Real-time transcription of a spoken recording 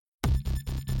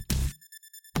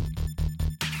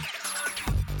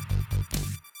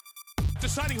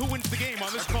deciding who wins the game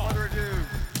on this call. Further ado,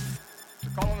 the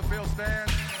call on the field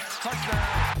stands.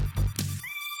 Touchdown.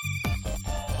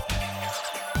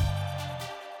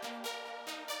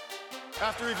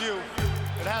 After review,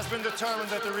 it has been determined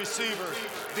that the receiver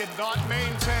did not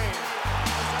maintain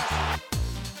possession.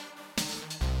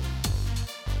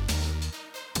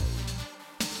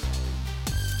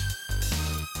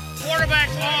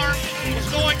 Quarterback's arm is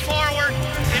going forward.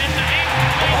 It is an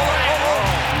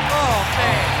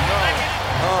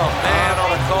Oh, man,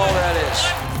 on a call that is.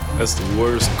 That's the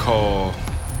worst call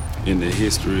in the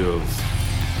history of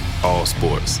all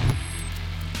sports.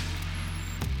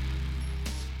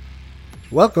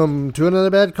 Welcome to another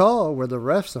bad call where the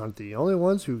refs aren't the only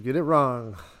ones who get it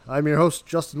wrong. I'm your host,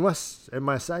 Justin West, and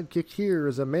my sidekick here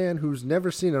is a man who's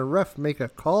never seen a ref make a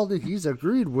call that he's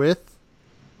agreed with.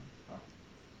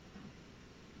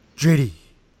 JD.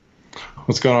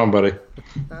 What's going on, buddy?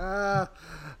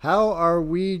 How are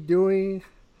we doing?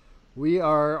 We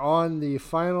are on the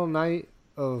final night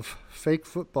of fake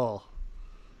football.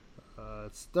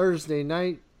 It's Thursday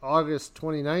night, August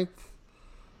 29th.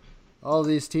 All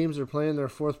these teams are playing their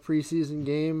fourth preseason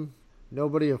game.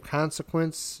 Nobody of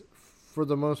consequence, for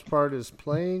the most part, is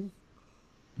playing.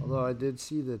 Although I did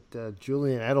see that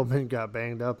Julian Edelman got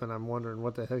banged up, and I'm wondering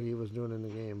what the heck he was doing in the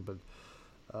game.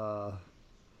 But,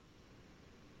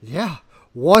 yeah,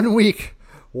 1 week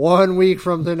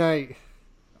from tonight,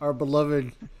 our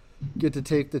beloved get to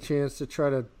take the chance to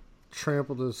try to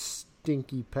trample those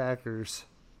stinky Packers.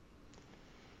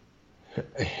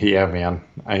 Yeah, man.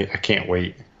 I can't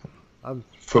wait.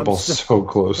 Football's so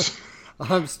close.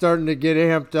 I'm starting to get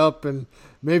amped up, and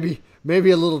maybe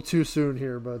a little too soon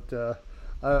here, but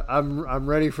I'm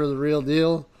ready for the real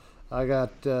deal. I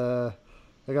got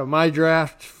my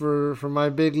draft for my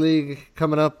big league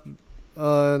coming up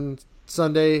on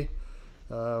Sunday.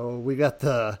 We got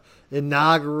the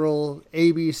inaugural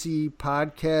ABC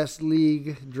Podcast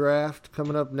League draft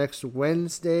coming up next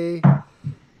Wednesday,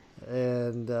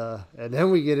 and then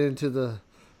we get into the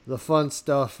fun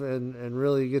stuff and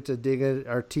really get to dig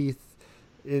our teeth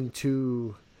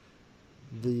into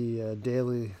the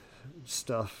daily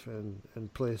stuff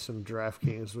and play some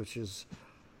DraftKings, which is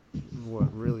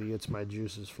what really gets my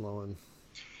juices flowing.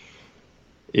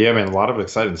 Yeah, man, a lot of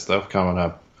exciting stuff coming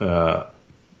up.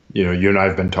 You and I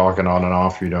have been talking on and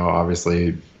off,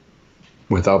 obviously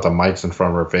without the mics in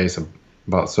front of our face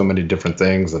about so many different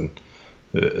things, and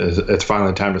it's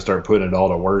finally time to start putting it all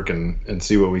to work and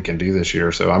see what we can do this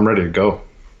year. So I'm ready to go.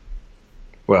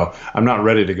 Well, I'm not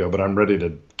ready to go, but I'm ready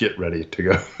to get ready to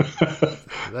go.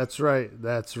 That's right.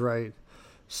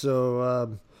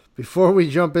 So before we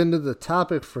jump into the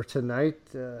topic for tonight,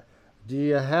 do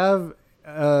you have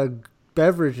a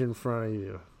beverage in front of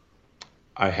you?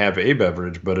 I have a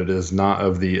beverage, but it is not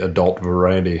of the adult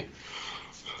variety.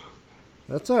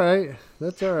 That's all right.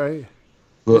 It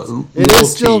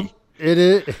is still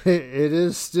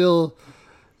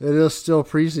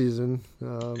preseason.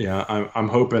 Yeah, I'm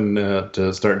hoping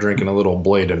to start drinking a little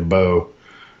Blade and Bow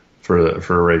for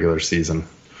a regular season.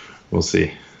 We'll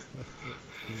see.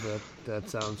 That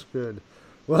sounds good.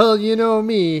 Well, you know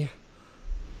me,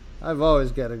 I've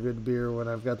always got a good beer when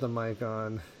I've got the mic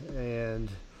on, and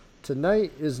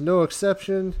tonight is no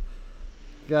exception.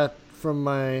 Got from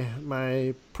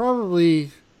my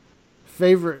probably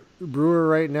favorite brewer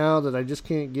right now that I just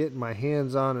can't get my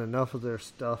hands on enough of their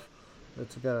stuff.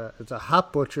 It's a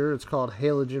Hop Butcher. It's called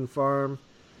Halogen Farm,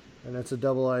 and it's a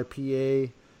double IPA,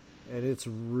 and it's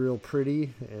real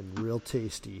pretty and real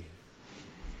tasty.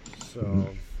 So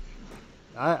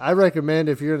I recommend,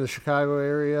 if you're in the Chicago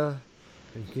area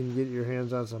and can get your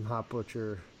hands on some Hop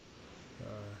Butcher,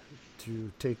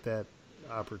 to take that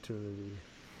opportunity.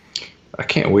 I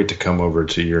can't wait to come over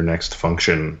to your next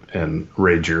function and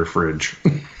raid your fridge.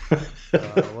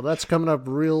 Well, that's coming up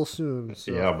real soon.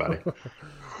 So. Yeah, buddy.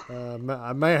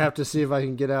 I might have to see if I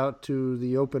can get out to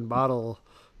the open bottle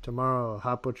tomorrow.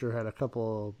 Hop Butcher had a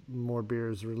couple more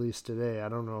beers released today. I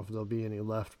don't know if there'll be any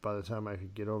left by the time I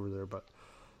could get over there, but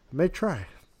I may try.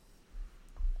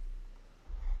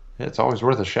 It's always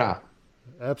worth a shot.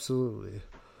 Absolutely.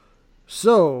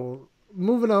 So,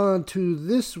 moving on to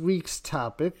this week's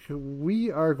topic, we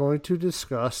are going to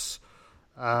discuss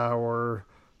our,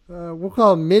 we'll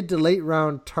call them mid to late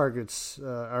round targets,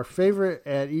 our favorite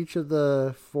at each of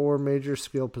the four major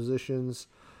skill positions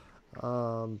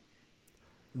that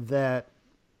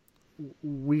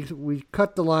we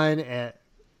cut the line at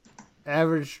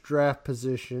average draft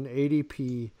position,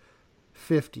 ADP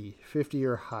 50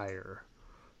 or higher.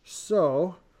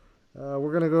 So,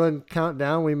 we're going to go ahead and count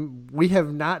down. We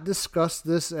have not discussed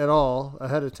this at all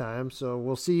ahead of time, so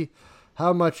we'll see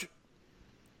how much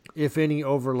if any,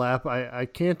 overlap. I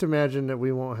can't imagine that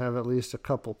we won't have at least a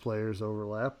couple players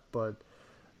overlap, but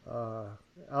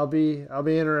I'll be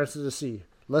interested to see.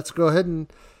 Let's go ahead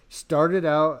and start it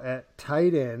out at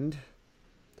tight end.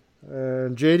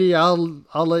 JD,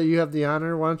 I'll let you have the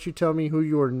honor. Why don't you tell me who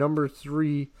your number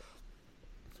 3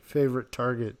 favorite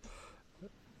target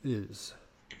is?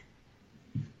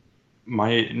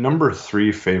 My number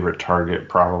 3 favorite target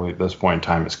probably at this point in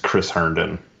time is Chris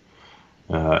Herndon.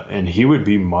 And he would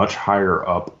be much higher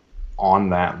up on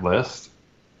that list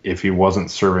if he wasn't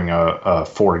serving a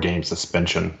 4-game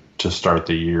suspension to start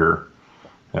the year.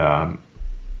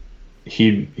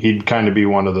 He'd kind of be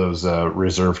one of those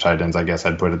reserve tight ends, I guess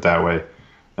I'd put it that way,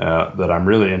 that I'm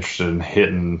really interested in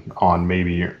hitting on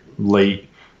maybe late,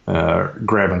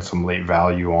 grabbing some late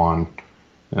value on.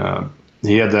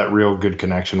 He had that real good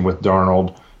connection with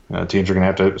Darnold. Teams are going to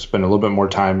have to spend a little bit more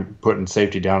time putting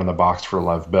safety down in the box for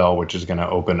Lev Bell, which is going to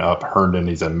open up Herndon.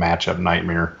 He's a matchup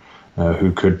nightmare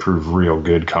who could prove real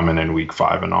good coming in week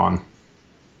 5 and on.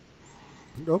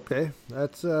 Okay,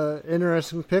 that's an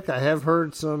interesting pick. I have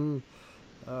heard some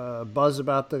buzz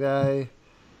about the guy,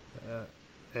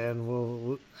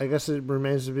 and I guess it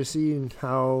remains to be seen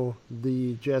how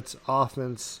the Jets'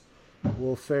 offense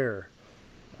will fare.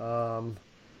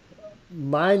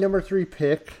 My number 3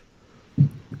 pick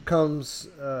comes,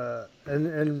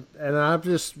 and I'll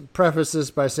just preface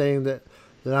this by saying that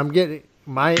I'm getting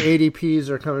my ADPs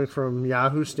are coming from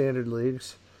Yahoo Standard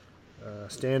Leagues,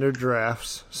 standard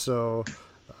drafts. So,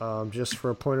 just for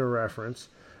a point of reference,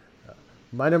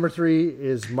 my number 3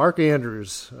 is Mark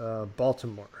Andrews,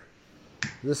 Baltimore.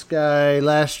 This guy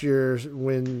last year,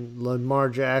 when Lamar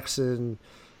Jackson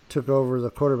took over the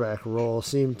quarterback role,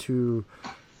 seemed to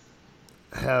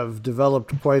have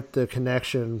developed quite the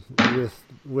connection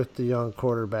with the young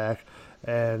quarterback.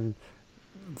 And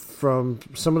from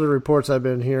some of the reports I've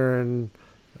been hearing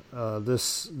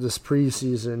this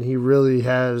preseason, he really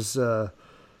has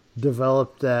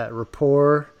developed that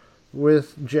rapport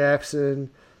with Jackson.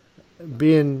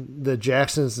 Being that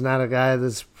Jackson's not a guy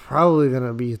that's probably going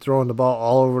to be throwing the ball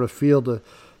all over the field, the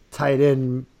tight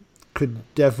end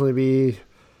could definitely be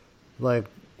like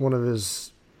one of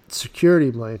his security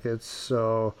blankets.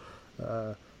 So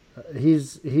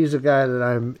he's a guy that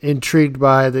I'm intrigued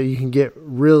by, that you can get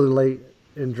really late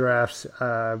in drafts.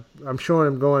 I'm showing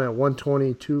him going at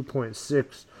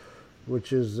 122.6,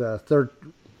 which is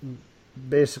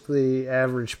basically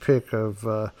average pick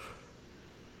of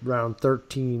round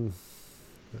 13.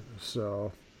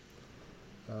 So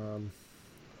how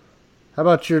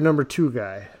about your number 2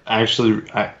 guy? Actually,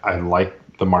 I like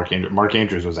the Mark Andrews. Mark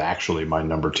Andrews was actually my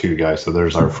number 2 guy, so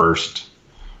there's our first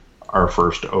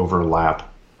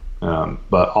overlap.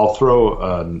 But I'll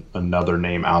throw another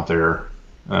name out there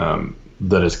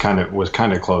that was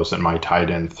kind of close in my tight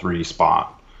end 3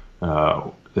 spot.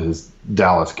 Is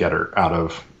Dallas Goedert out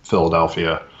of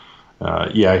Philadelphia.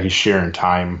 He's sharing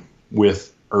time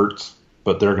with Ertz,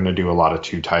 but they're going to do a lot of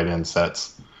 2 tight end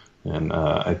sets, and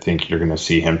I think you're going to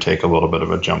see him take a little bit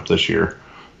of a jump this year.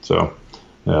 So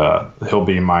he'll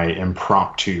be my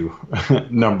impromptu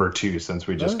number 2 since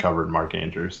we just covered Mark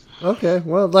Andrews. Okay,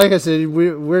 well, like I said,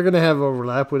 we're going to have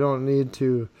overlap. We don't need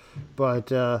to,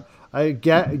 but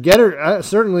Goedert,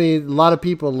 certainly a lot of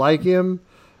people like him.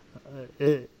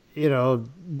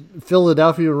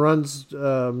 Philadelphia runs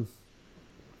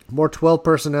more 12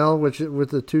 personnel, with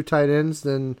the 2 tight ends,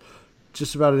 than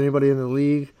just about anybody in the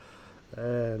league,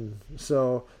 and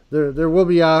so there will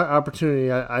be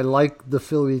opportunity. I like the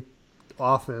Philly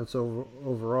offense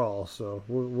overall, so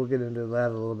we'll get into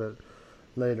that a little bit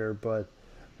later. But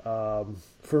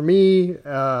for me,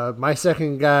 my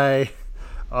second guy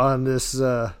on this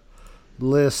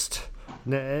list,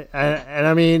 and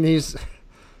I mean he's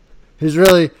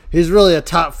really a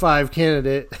top 5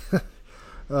 candidate.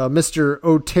 Mr.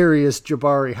 Otarius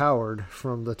Jabari Howard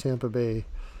from the Tampa Bay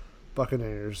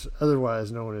Buccaneers,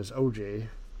 otherwise known as OJ.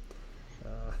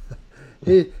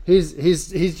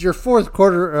 He's your fourth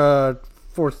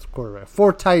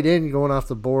tight end going off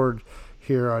the board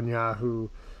here on Yahoo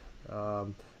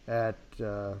at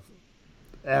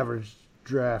average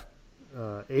draft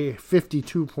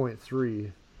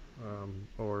 52.3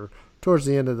 or towards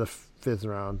the end of the 5th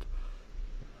round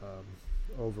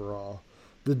overall.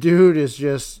 The dude is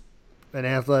just an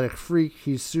athletic freak.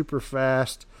 He's super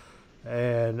fast.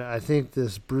 And I think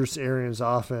this Bruce Arians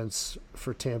offense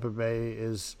for Tampa Bay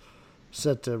is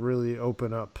set to really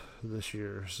open up this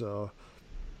year. So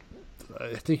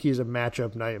I think he's a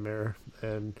matchup nightmare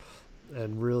and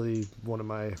really one of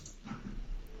my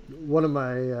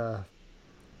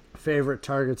favorite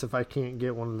targets if I can't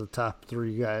get one of the top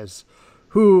 3 guys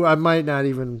who I might not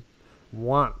even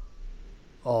want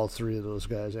all three of those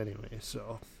guys anyway.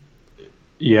 So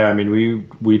yeah, I mean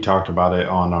we talked about it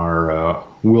on our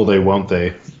Will They Won't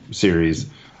They series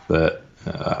that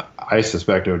I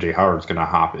suspect O.J. Howard's going to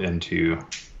hop into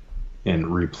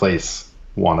and replace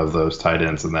one of those tight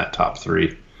ends in that top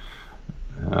three.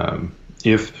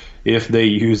 If they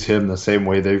use him the same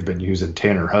way they've been using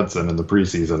Tanner Hudson in the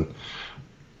preseason,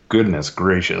 goodness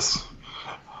gracious,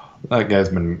 that guy's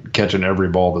been catching every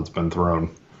ball that's been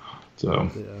thrown. So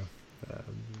yeah,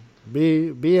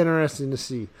 be interesting to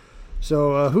see.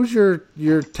 So who's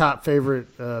your top favorite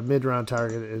mid-round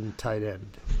target in tight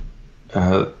end?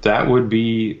 That would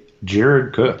be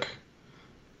Jared Cook.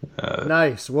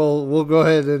 Nice. We'll go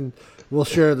ahead and we'll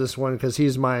share this one because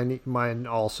he's mine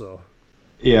also.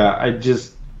 Yeah,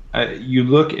 you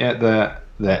look at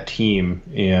that team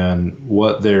and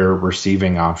what their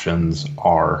receiving options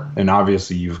are, and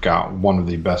obviously you've got one of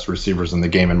the best receivers in the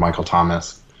game in Michael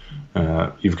Thomas.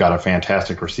 You've got a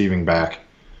fantastic receiving back,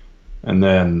 and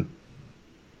then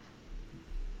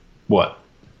what?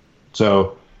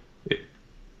 So,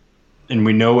 and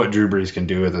we know what Drew Brees can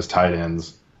do with his tight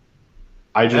ends.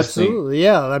 I just absolutely think,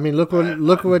 yeah. I mean, look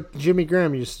what Jimmy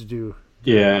Graham used to do.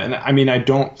 Yeah, and I mean, I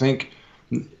don't think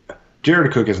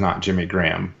Jared Cook is not Jimmy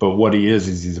Graham, but what he is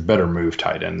he's a better move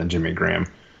tight end than Jimmy Graham.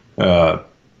 I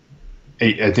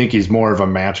think he's more of a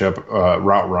matchup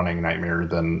route running nightmare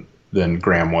than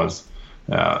Graham was,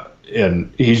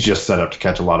 and he's just set up to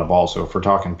catch a lot of balls. So if we're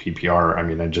talking PPR, I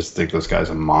mean, I just think this guy's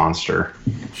a monster.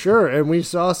 Sure, and we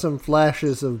saw some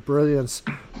flashes of brilliance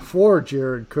for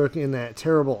Jared Cook in that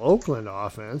terrible Oakland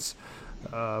offense.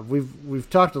 We've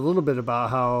talked a little bit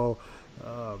about how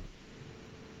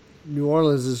New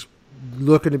Orleans is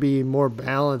looking to be more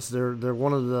balanced. They're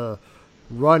one of the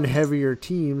run heavier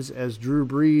teams as Drew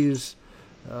Brees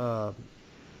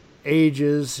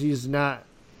ages. He's not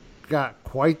got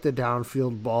quite the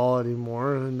downfield ball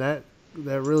anymore, and that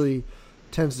really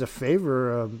tends to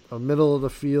favor a middle of the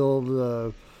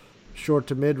field, short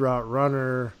to mid route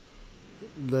runner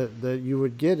that you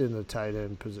would get in the tight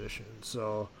end position.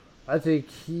 So I think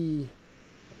he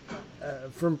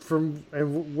from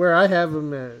and where I have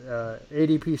him at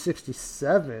ADP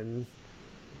 67,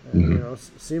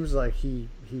 seems like he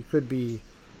could be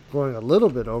going a little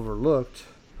bit overlooked.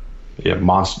 Yeah,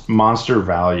 monster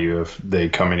value if they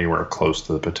come anywhere close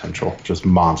to the potential. Just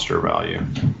monster value.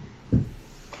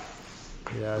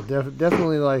 Yeah,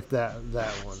 definitely like that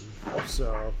one.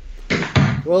 So,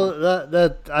 well,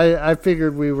 that I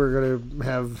figured we were gonna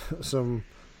have some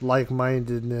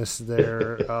like-mindedness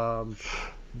there,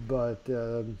 but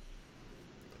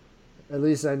at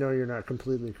least I know you're not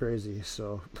completely crazy.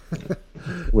 So,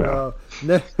 well,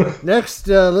 next,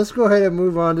 let's go ahead and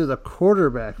move on to the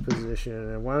quarterback position.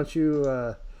 And why don't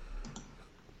you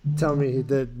tell me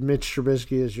that Mitch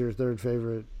Trubisky is your third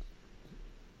favorite?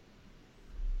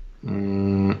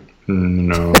 No.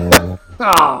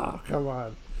 Oh, come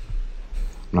on.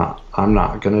 I'm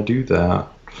not gonna do that.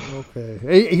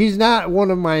 Okay, he's not one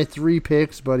of my three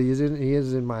picks, but he is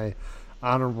in my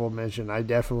honorable mention. I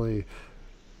definitely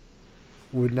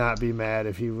would not be mad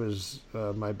if he was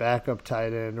my backup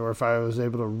tight end, or if I was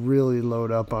able to really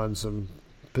load up on some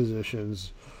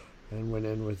positions and went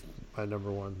in with my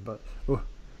number one. But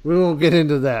we won't get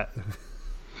into that.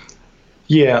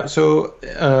 Yeah. So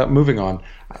moving on,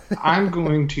 I'm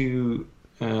going to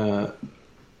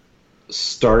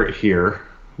start here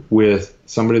with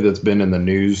somebody that's been in the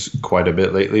news quite a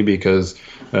bit lately because,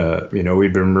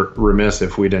 we've been remiss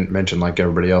if we didn't mention, like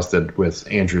everybody else did,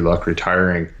 with Andrew Luck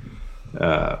retiring,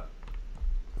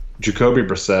 Jacoby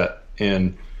Brissett.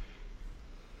 And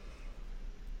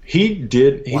he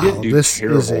didn't do this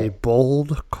terrible. This is a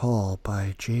bold call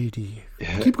by JD.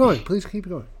 Keep going. Please keep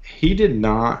going. He did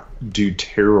not do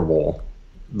terrible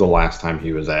the last time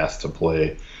he was asked to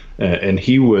play. And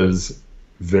he was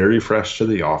very fresh to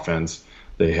the offense.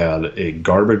 They had a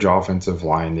garbage offensive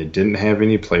line. They didn't have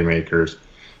any playmakers.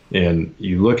 And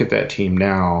you look at that team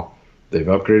now, they've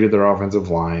upgraded their offensive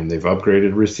line. They've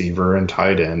upgraded receiver and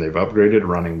tight end. They've upgraded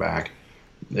running back.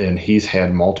 And he's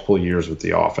had multiple years with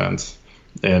the offense.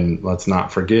 And let's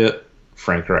not forget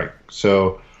Frank Reich.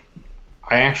 So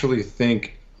I actually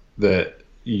think that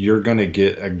you're going to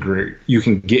get you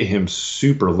can get him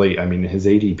super late. I mean, his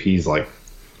ADP is like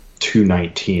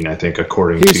 219, I think,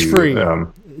 according he's to free.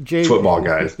 Football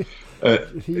Guys.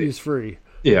 He's free.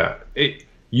 Yeah.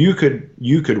 You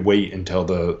could wait until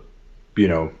the,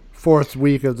 fourth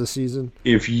week of the season.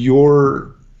 If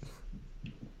you're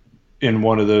in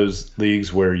one of those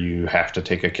leagues where you have to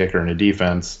take a kicker and a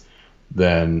defense,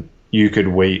 then you could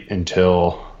wait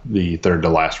until the third to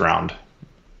last round.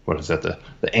 What is that? The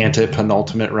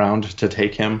antepenultimate round to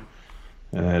take him.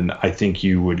 and I think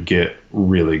you would get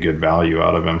really good value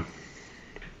out of him.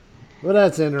 Well,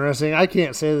 that's interesting. I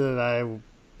can't say that I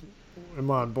am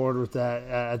on board with that.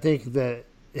 I think that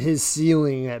his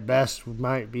ceiling at best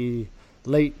might be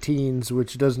late teens,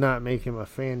 which does not make him a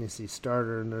fantasy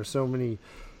starter. And there's so many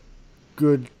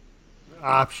good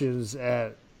options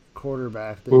at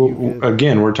quarterback. That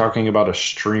again, we're talking about a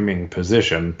streaming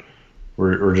position.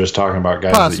 We're just talking about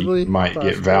guys that you might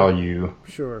get value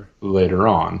later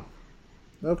on.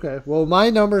 Okay. Well, my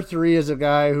number 3 is a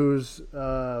guy who's,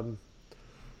 I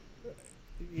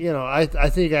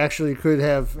think actually could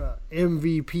have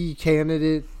MVP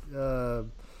candidate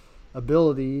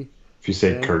ability. If you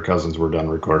say Kirk Cousins, we're done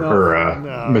recording.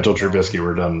 Mitchell Trubisky,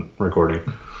 we're done recording.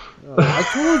 I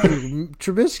told you,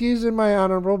 Trubisky's in my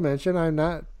honorable mention. I'm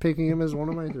not picking him as one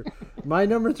of my 3. My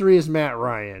number 3 is Matt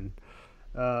Ryan.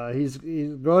 He's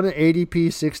going to ADP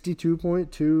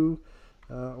 62.2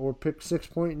 or pick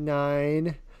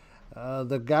 6.9.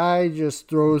 The guy just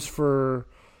throws for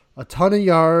a ton of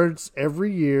yards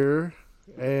every year,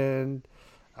 and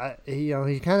he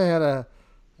kind of had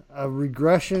a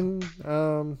regression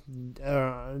on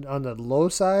the low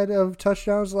side of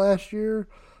touchdowns last year.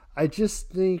 I just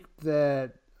think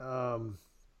that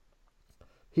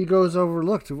he goes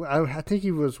overlooked. I think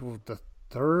he was the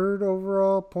 3rd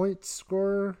overall point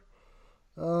scorer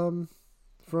from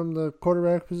the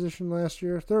quarterback position last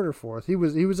year, 3rd or 4th.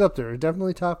 He was up there,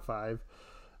 definitely top 5.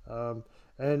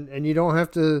 And you don't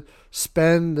have to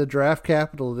spend the draft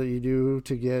capital that you do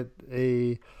to get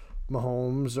a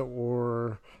Mahomes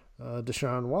or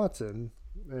Deshaun Watson.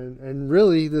 And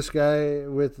really, this guy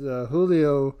with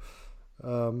Julio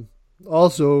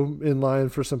also in line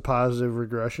for some positive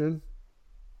regression.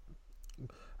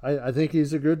 I think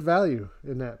he's a good value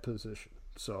in that position.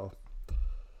 So,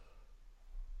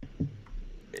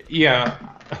 yeah.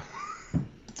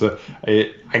 So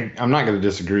I'm not going to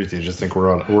disagree with you. I just think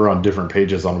we're on different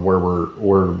pages on where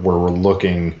we're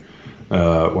looking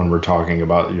when we're talking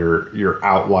about your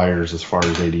outliers as far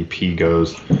as ADP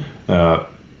goes,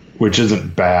 which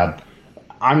isn't bad.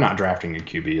 I'm not drafting a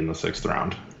QB in the 6th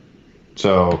round,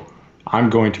 so I'm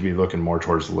going to be looking more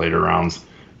towards the later rounds,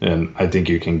 and I think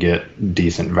you can get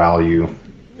decent value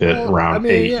at round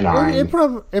 8, 9.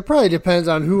 It probably depends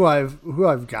on who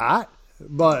I've got,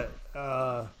 but.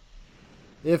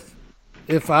 If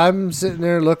I'm sitting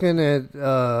there looking at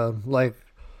like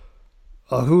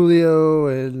a Julio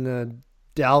and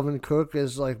Dalvin Cook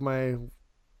as like my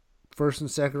 1st and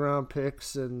 2nd round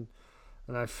picks, and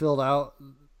I filled out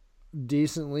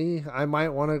decently, I might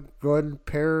want to go ahead and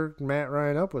pair Matt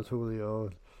Ryan up with Julio,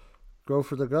 and go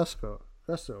for the gusto.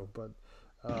 But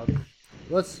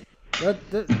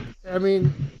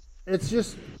it's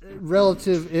just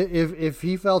relative. If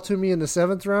he fell to me in the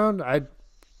 7th round, I'd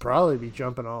probably be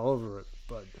jumping all over it,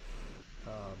 but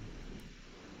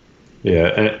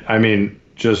yeah, I mean,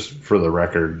 just for the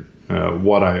record,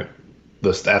 the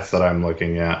stats that I'm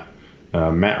looking at,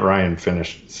 Matt Ryan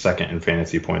finished 2nd in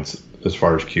fantasy points as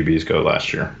far as QBs go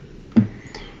last year,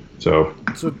 so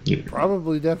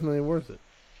probably definitely worth it.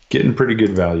 Getting pretty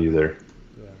good value there.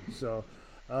 Yeah. So,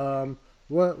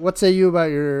 what say you about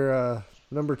your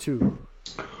number 2?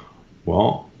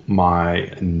 Well,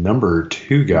 my number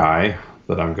 2 guy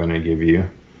that I'm going to give you,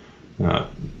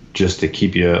 just to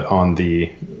keep you on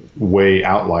the way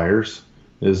outliers,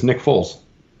 is Nick Foles.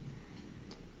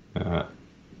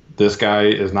 This guy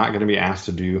is not going to be asked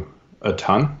to do a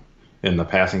ton in the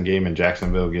passing game, and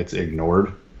Jacksonville gets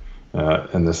ignored.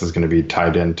 And this is going to be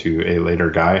tied into a later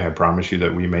guy. I promise you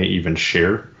that we may even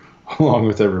share along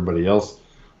with everybody else.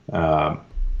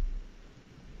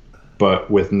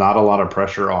 But with not a lot of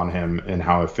pressure on him and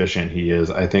how efficient he is,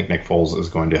 I think Nick Foles is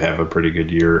going to have a pretty good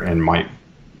year and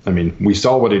we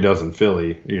saw what he does in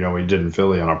Philly. He did in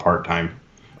Philly on a part-time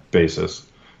basis.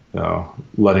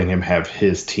 Letting him have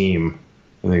his team,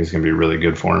 I think it's going to be really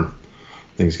good for him.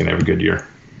 I think he's going to have a good year.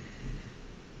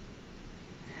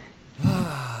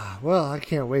 Well, I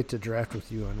can't wait to draft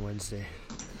with you on Wednesday.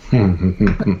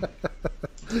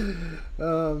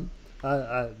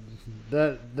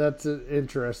 That's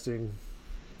interesting.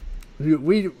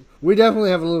 We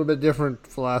definitely have a little bit different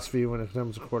philosophy when it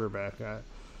comes to quarterback.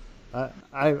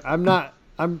 I'm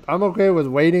okay with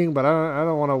waiting, but I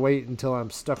don't want to wait until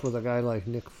I'm stuck with a guy like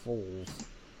Nick Foles.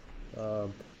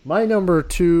 My number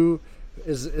 2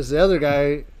 is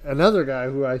the another guy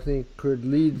who I think could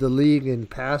lead the league in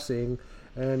passing,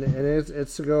 and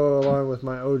it's to go along with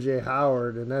my O.J.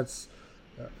 Howard, and that's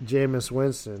Jameis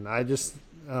Winston.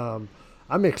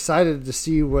 I'm excited to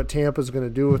see what Tampa's going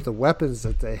to do with the weapons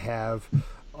that they have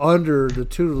under the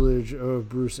tutelage of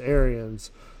Bruce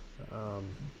Arians.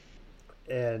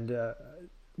 And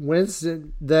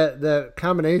Winston, that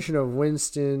combination of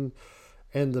Winston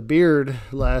and the Beard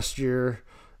last year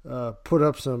put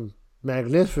up some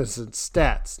magnificent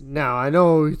stats. Now, I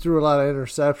know he threw a lot of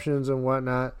interceptions and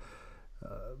whatnot,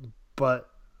 but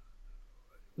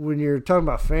when you're talking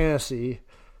about fantasy,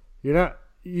 you're not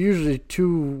usually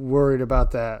too worried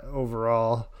about that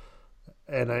overall.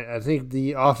 And I think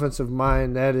the offensive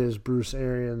mind that is Bruce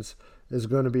Arians is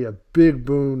going to be a big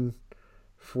boon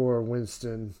for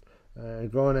Winston.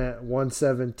 Going at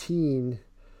 117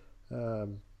 or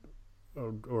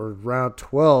round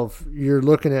 12, you're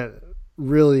looking at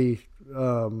really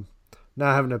not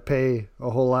having to pay a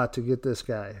whole lot to get this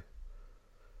guy.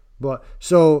 But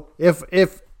so if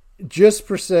just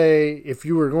per se, if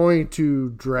you were going to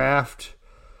draft,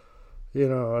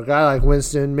 a guy like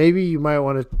Winston, maybe you might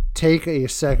want to take a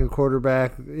second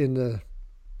quarterback in the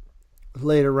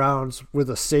later rounds with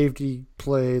a safety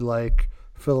play like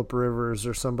Phillip Rivers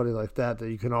or somebody like that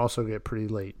you can also get pretty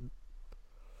late.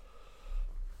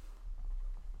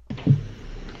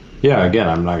 Yeah, again,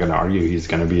 I'm not going to argue he's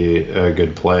going to be a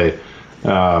good play.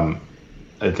 I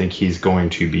think he's going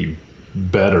to be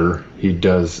better. He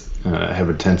does have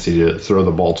a tendency to throw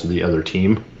the ball to the other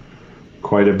team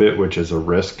quite a bit, which is a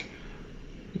risk.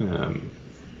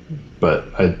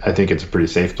 But I think it's a pretty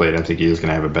safe play. I don't think he is going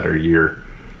to have a better year.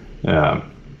 Like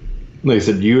I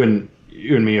said, you and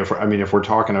me, if we're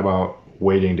talking about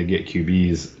waiting to get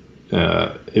QBs,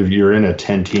 if you're in a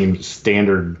 10-team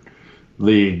standard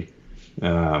league,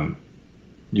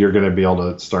 you're going to be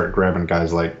able to start grabbing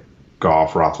guys like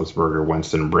Goff, Roethlisberger,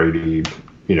 Winston, Brady,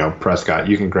 Prescott.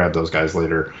 You can grab those guys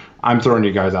later. I'm throwing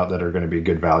you guys out that are going to be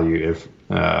good value if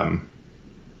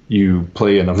you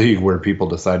play in a league where people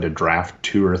decide to draft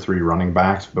 2 or 3 running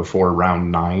backs before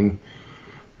round 9,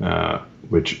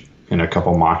 which in a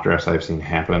couple mock drafts I've seen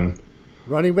happen.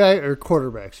 Running back or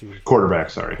quarterbacks? Quarterback,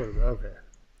 sorry. Okay.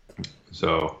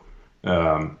 So,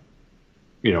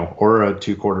 or a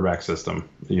 2 quarterback system,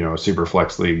 a super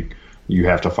flex league, you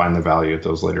have to find the value at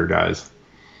those later guys.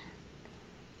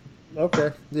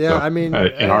 Okay. Yeah, so,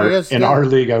 in our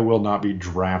league, I will not be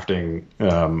drafting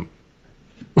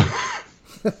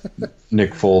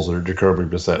Nick Foles or Jacoby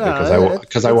Brissett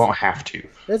because I won't have to.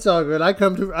 It's all good. I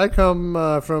come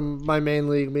from my main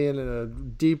league being in a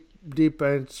deep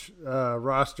bench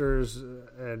rosters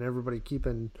and everybody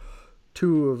keeping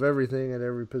 2 of everything at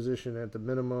every position at the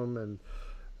minimum and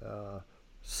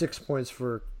 6 points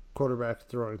for quarterback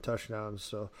throwing touchdowns.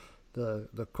 So the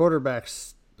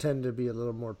quarterbacks tend to be a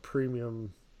little more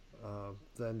premium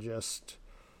than just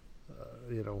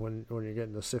when you're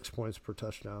getting the 6 points per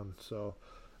touchdown. So,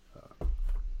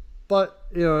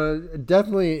 but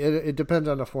definitely it depends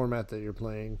on the format that you're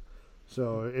playing.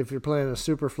 So if you're playing a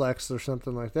super flex or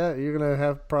something like that, you're gonna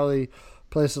have probably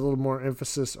place a little more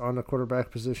emphasis on the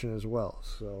quarterback position as well.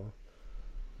 So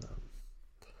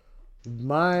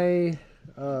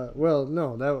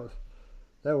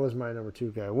that was my number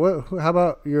 2 guy. How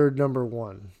about your number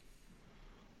 1?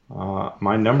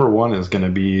 My number 1 is going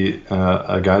to be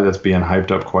a guy that's being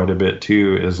hyped up quite a bit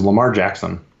too, is Lamar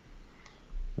Jackson.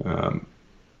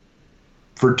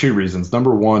 For 2 reasons.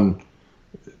 Number 1,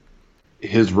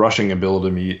 his rushing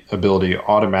ability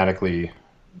automatically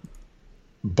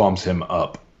bumps him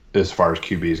up as far as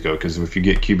QBs go, because if you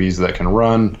get QBs that can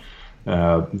run,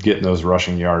 getting those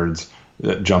rushing yards,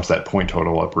 that jumps that point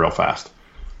total up real fast.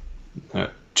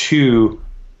 2,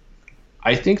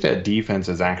 I think that defense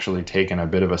has actually taken a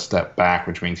bit of a step back,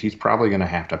 which means he's probably going to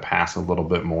have to pass a little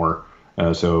bit more.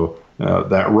 So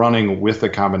that running with the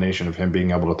combination of him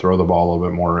being able to throw the ball a little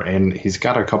bit more, and he's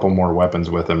got a couple more weapons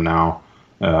with him now,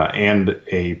 and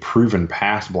a proven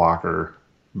pass blocker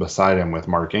beside him with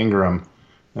Mark Ingram,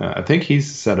 I think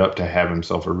he's set up to have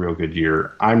himself a real good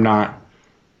year. I'm not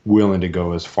willing to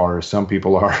go as far as some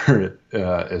people are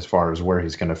as far as where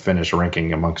he's going to finish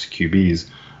ranking amongst QBs,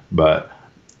 but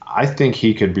I think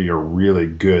he could be a really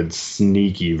good,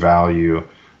 sneaky value.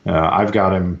 I've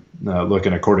got him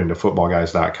looking, according to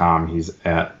footballguys.com, he's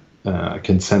at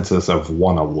consensus of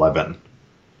 111.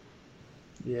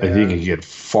 Yeah. I think he could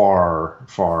far,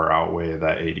 far outweigh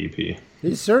that ADP.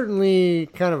 He's certainly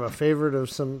kind of a favorite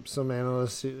of some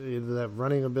analysts. That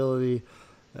running ability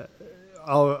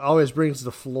always brings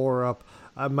the floor up.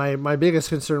 My biggest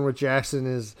concern with Jackson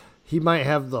is he might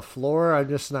have the floor. I'm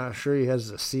just not sure he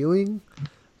has the ceiling.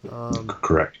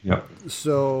 Correct. Yep.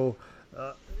 So,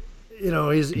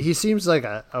 he seems like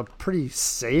a pretty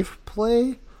safe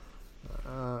play.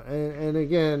 And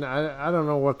again, I don't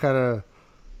know what kind of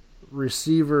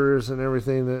receivers and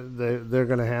everything that they're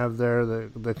going to have there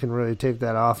that can really take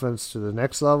that offense to the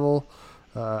next level.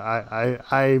 I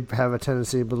have a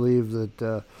tendency to believe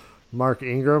that Mark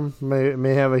Ingram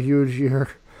may have a huge year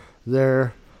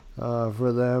there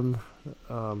for them,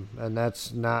 and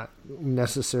that's not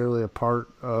necessarily a part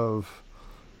of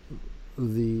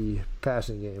the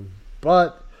passing game.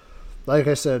 But like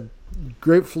I said,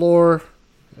 great floor,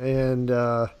 and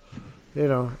it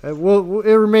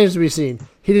remains to be seen.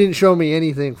 He didn't show me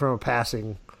anything from a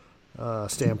passing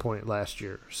standpoint last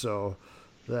year, so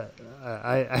that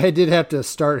I did have to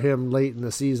start him late in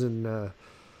the season.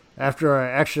 After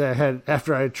I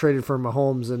traded for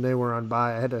Mahomes and they were on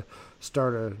bye, I had to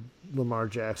start a Lamar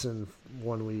Jackson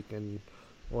 1 week, and it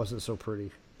wasn't so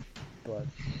pretty. But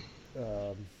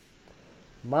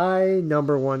my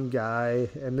number one guy,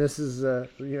 and this is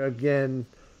again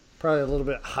probably a little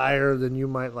bit higher than you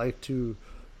might like to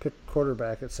pick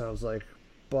quarterback, it sounds like,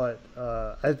 but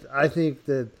I think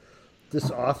that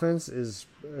this offense is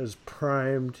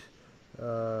primed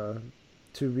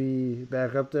to be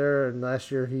back up there. And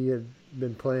last year he had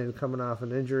been playing coming off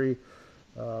an injury.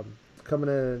 Coming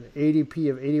in an ADP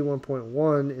of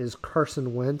 81.1 is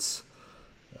Carson Wentz.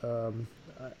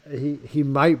 He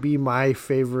might be my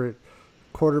favorite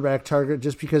quarterback target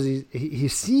just because he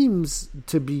seems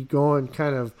to be going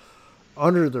kind of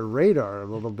under the radar a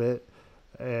little bit,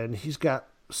 and he's got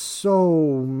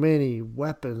so many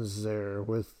weapons there,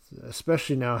 with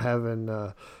especially now having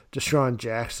Deshaun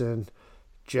Jackson,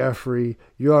 Jeffrey,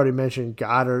 you already mentioned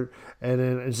Goddard, and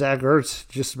then Zach Ertz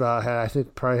just about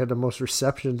probably had the most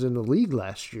receptions in the league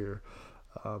last year.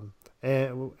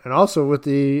 And also with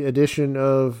the addition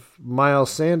of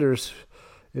Miles Sanders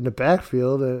in the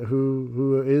backfield,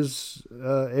 who is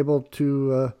able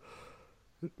to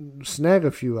snag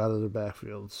a few out of the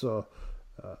backfield. So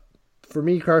for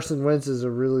me, Carson Wentz is a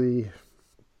really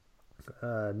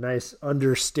nice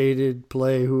understated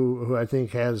play who I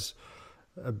think has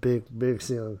a big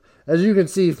ceiling. As you can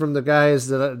see from the guys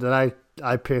that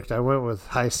I picked, I went with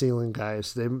high ceiling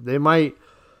guys. They might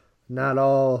not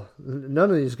all. None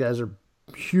of these guys are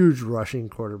huge rushing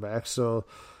quarterbacks, so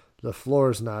the floor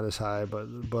is not as high.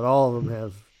 But all of them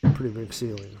have pretty big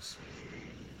ceilings.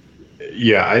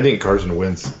 Yeah, I think Carson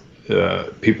Wentz.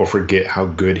 People forget how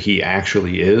good he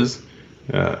actually is.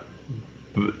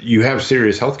 You have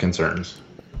serious health concerns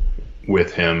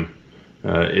with him.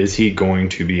 Is he going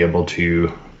to be able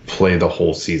to play the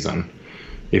whole season?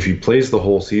 If he plays the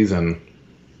whole season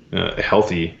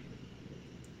healthy,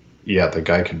 yeah, the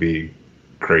guy could be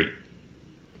great.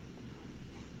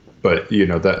 But,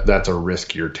 that's a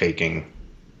risk you're taking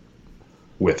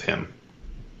with him.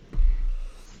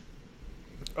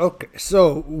 Okay,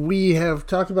 so we have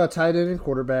talked about tight end and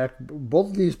quarterback.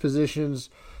 Both of these positions,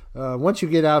 once you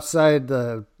get outside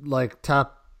the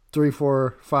top 3,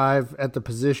 4, 5 at the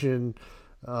position,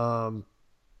 it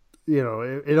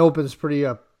opens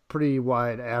pretty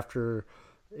wide after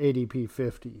ADP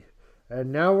 50.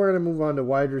 And now we're going to move on to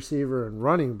wide receiver and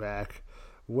running back,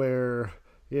 where,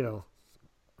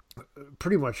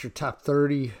 pretty much your top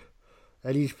 30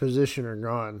 at each position are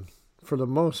gone for the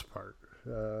most part.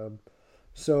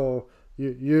 So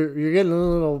you're getting a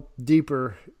little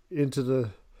deeper into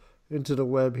the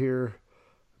web here.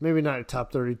 Maybe not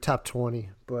top 30, top 20,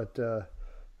 but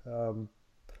so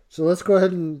let's go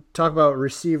ahead and talk about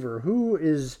receiver. Who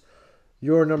is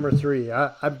your number 3?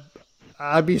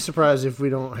 I'd be surprised if we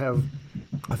don't have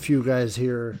a few guys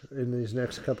here in these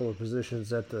next couple of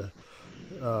positions at the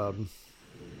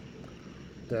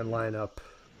that line up,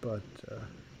 but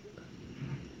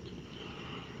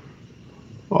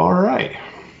all right.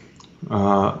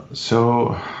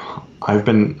 So I've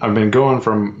been going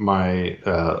from my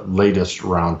latest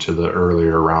round to the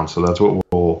earlier round, so that's what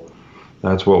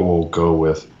we'll go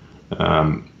with.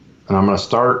 And I'm going to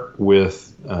start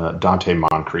with Dante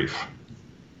Moncrief.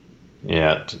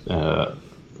 At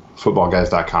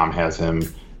footballguys.com has him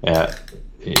at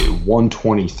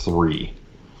 123,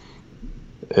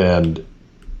 and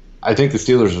I think the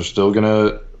Steelers are still going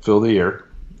to fill the year.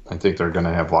 I think they're going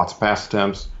to have lots of pass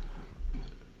attempts.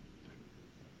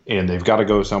 And they've got to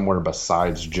go somewhere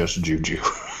besides just Juju.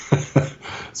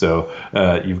 So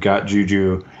you've got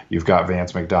Juju, you've got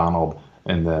Vance McDonald,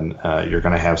 and then you're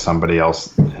going to have somebody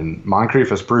else. And Moncrief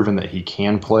has proven that he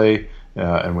can play,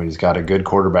 and when he's got a good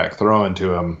quarterback throwing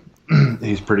to him,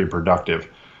 he's pretty productive.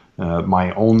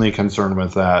 My only concern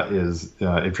with that is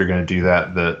if you're going to do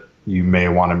that you may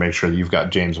want to make sure that you've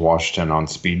got James Washington on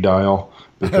speed dial,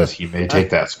 because he may take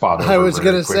that spot over. I was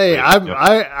going to say, Yep.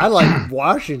 I like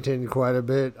Washington quite a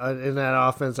bit in that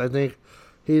offense. I think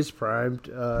he's primed.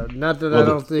 Not that I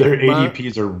don't think their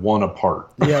ADPs are 1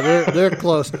 apart. Yeah, they're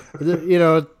close.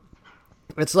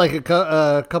 It's like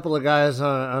a couple of guys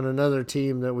on another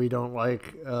team that we don't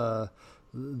like.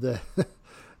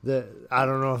 I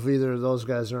don't know if either of those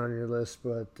guys are on your list,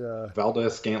 but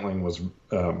Valdez-Scantling was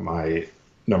my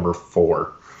number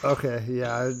 4. Okay,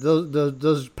 yeah,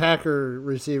 those Packer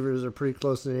receivers are pretty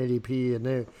close in ADP, and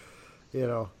they,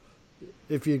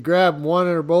 if you grab one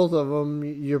or both of them,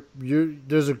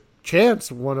 there's a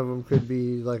chance one of them could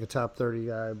be like a top 30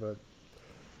 guy, but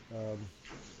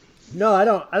no, I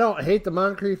don't hate the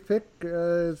Moncrief pick.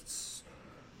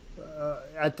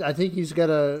 I think he's got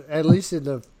at least in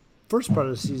the first part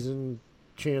of the season,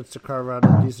 chance to carve out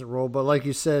a decent role. But like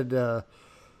you said,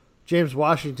 James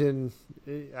Washington,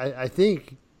 I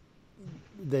think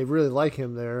they really like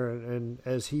him there, and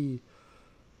as he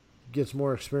gets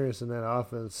more experience in that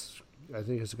offense, I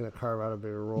think it's going to carve out a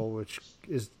bigger role, which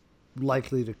is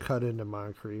likely to cut into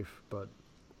Moncrief. But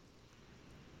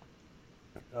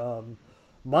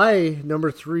my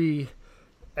number 3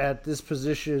 at this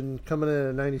position, coming in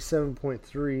at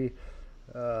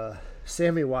 97.3,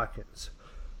 Sammy Watkins.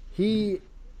 He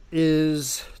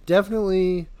is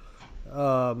definitely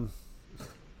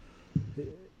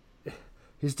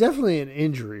he's definitely an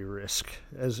injury risk,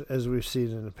 as we've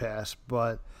seen in the past.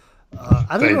 But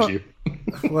I don't know. Thank you.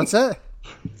 What's that?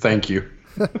 Thank you.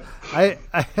 I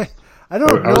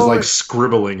don't know. I was like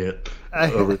scribbling it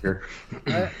over here.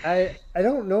 I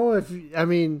don't know if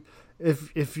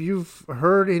you've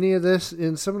heard any of this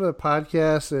in some of the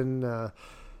podcasts and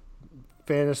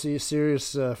fantasy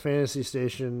station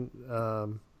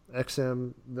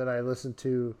XM that I listen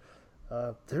to.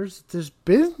 There's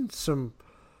been some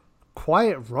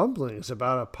quiet rumblings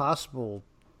about a possible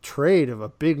trade of a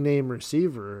big name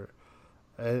receiver,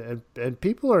 and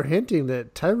people are hinting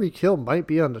that Tyreek Hill might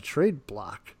be on the trade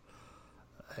block.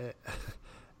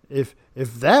 If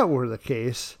that were the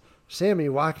case, Sammy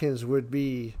Watkins would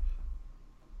be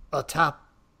a top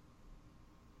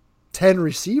 10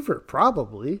 receiver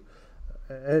probably,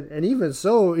 and even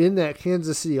so in that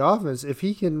Kansas City offense, if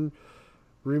he can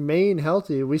remain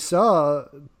healthy, we saw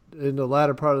in the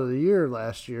latter part of the year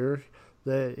last year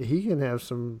that he can have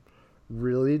some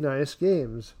really nice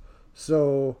games.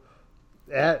 So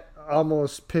at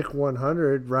almost pick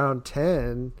 100, round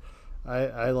 10,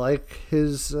 I like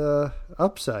his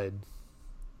upside.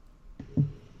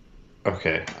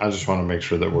 Okay, I just want to make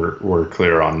sure that we're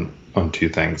clear on 2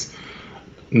 things.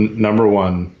 Number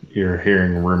 1, you're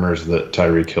hearing rumors that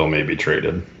Tyreek Hill may be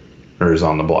traded or is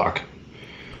on the block.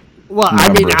 Well,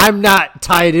 I'm not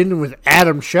tied in with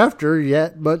Adam Schefter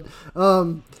yet, but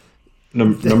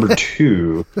number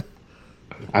 2,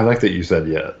 I like that you said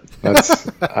yet. That's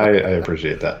I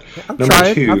appreciate that.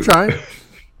 I'm trying.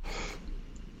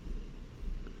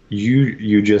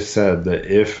 You just said that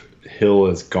if Hill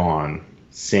is gone,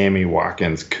 Sammy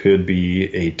Watkins could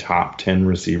be a top 10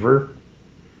 receiver.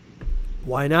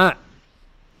 Why not?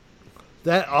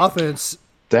 That offense.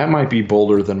 That might be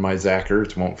bolder than my Zach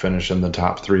Ertz won't finish in the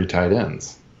top 3 tight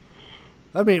ends.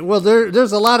 I mean, well,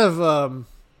 there's a lot of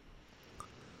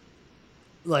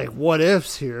like what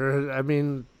ifs here. I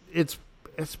mean, it's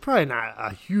probably not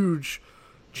a huge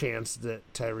chance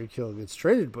that Tyreek Hill gets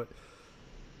traded, but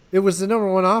it was the number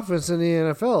 1 offense in the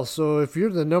NFL. So if you're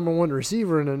the number 1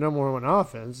 receiver in the number 1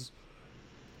 offense,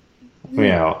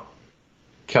 yeah,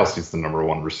 Kelsey's the number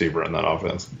 1 receiver in that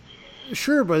offense.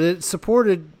 Sure, but it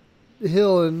supported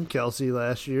Hill and Kelsey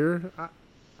last year,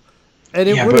 and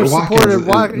it would have supported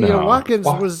Watkins.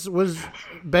 Was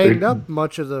banged up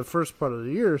much of the first part of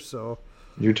the year. So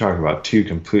you're talking about 2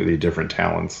 completely different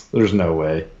talents. There's no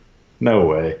way. No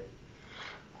way.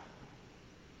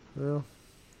 Well,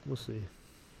 we'll see.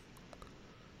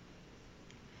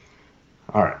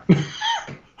 All right.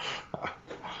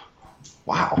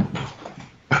 Wow.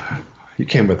 You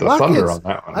came with the thunder on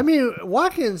that one. I mean,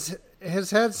 Watkins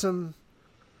has had some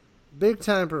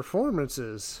big-time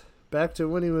performances back to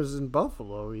when he was in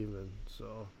Buffalo even.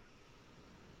 So,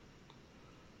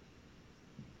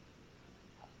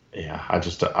 yeah, I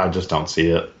just don't see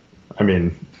it. I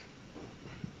mean,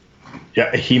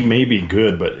 yeah, he may be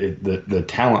good, but the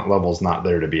talent level's not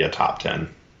there to be a top 10.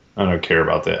 I don't care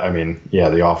about that. I mean, yeah,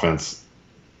 the offense,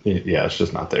 yeah, it's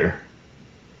just not there.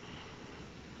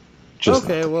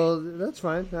 Okay, well, that's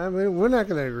fine. I mean, we're not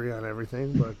going to agree on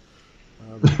everything, but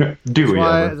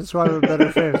that's why I'm a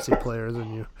better fantasy player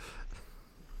than you.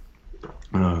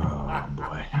 Oh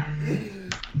boy!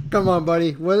 Come on,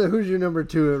 buddy. Who's your number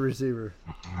 2 at receiver?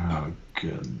 Oh,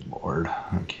 good Lord!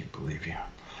 I can't believe you.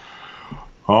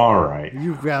 All right,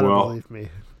 you've got to believe me.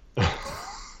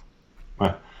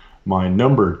 My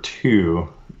number 2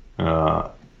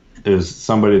 is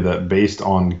somebody that, based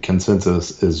on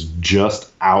consensus, is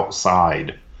just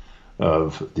outside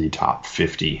of the top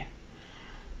 50,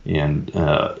 and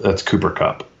that's Cooper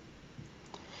Kupp.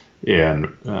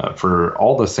 And for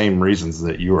all the same reasons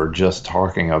that you were just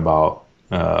talking about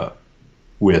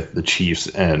with the Chiefs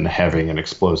and having an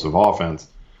explosive offense,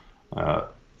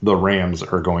 the Rams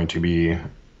are going to be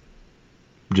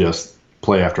just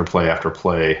play after play after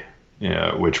play,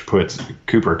 which puts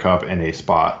Cooper Kupp in a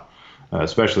spot,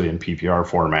 especially in PPR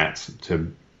formats,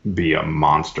 to be a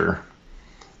monster.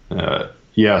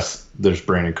 Yes, there's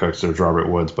Brandon Cooks, there's Robert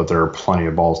Woods, but there are plenty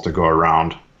of balls to go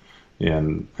around.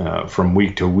 And from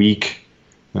week to week,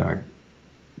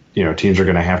 teams are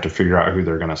going to have to figure out who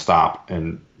they're going to stop.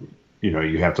 And,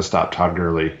 you have to stop Todd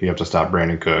Gurley. You have to stop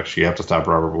Brandon Cooks. You have to stop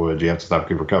Robert Woods. You have to stop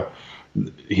Cooper Kupp.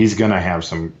 He's going to have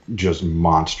some just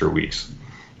monster weeks.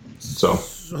 So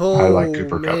I like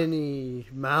Cooper Kupp. So many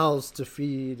mouths to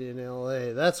feed in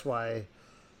L.A. That's why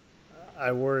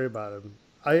I worry about him.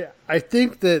 I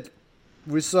think that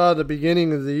we saw at the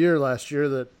beginning of the year last year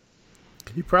that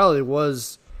he probably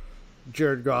was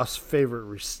Jared Goff's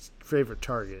favorite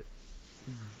target,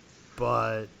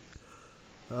 but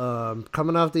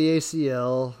coming off the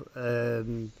ACL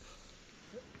and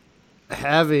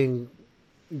having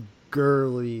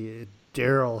Gurley,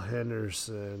 Darrell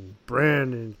Henderson,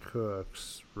 Brandon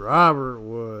Cooks, Robert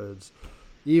Woods,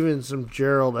 even some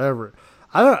Gerald Everett.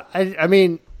 I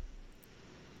mean,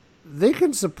 they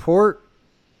can support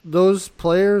those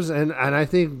players, and I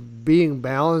think being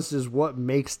balanced is what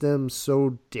makes them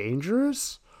so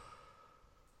dangerous.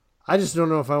 I just don't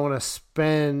know if I want to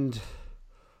spend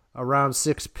a round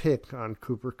 6 pick on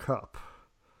Cooper Kupp.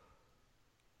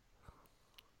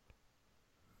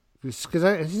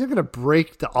 Because he's not going to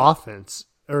break the offense,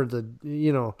 or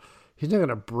he's not going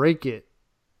to break it,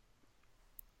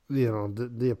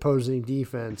 the opposing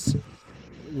defense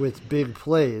with big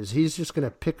plays. He's just going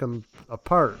to pick them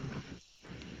apart.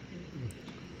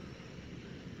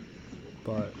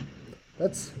 But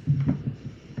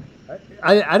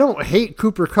I don't hate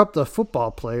Cooper Kupp, the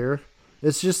football player.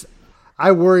 It's just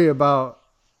I worry about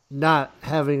not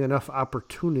having enough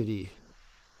opportunity.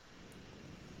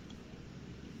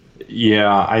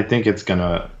 Yeah, I think it's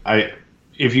gonna.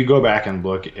 If you go back and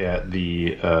look at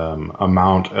the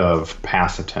amount of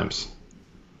pass attempts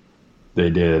they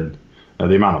did,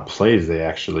 the amount of plays they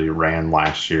actually ran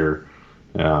last year,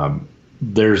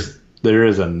 there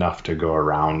is enough to go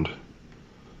around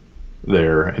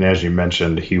there. And as you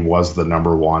mentioned, he was the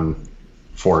number one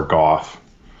for Goff.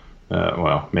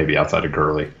 Well, maybe outside of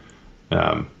Gurley.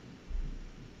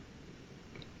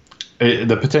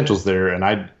 The potential's there, and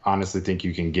I honestly think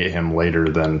you can get him later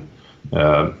than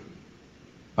I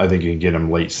think you can get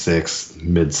him late 6th,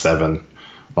 mid 7th.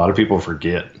 A lot of people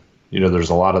forget.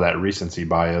 There's a lot of that recency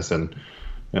bias, and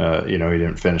he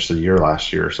didn't finish the year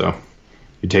last year, so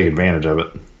you take advantage of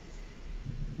it.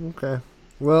 Okay.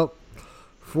 Well,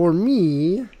 for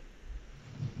me,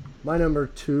 my number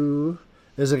 2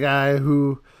 is a guy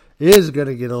who is going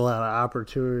to get a lot of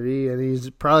opportunity, and he's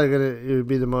probably going to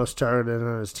be the most targeted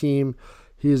on his team.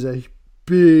 He's a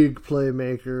big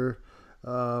playmaker.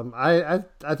 I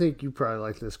think you probably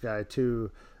like this guy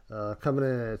too. Coming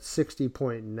in at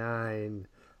 60.9,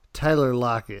 Tyler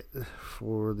Lockett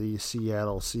for the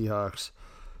Seattle Seahawks.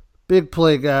 Big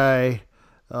play guy.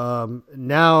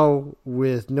 Now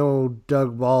with no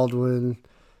Doug Baldwin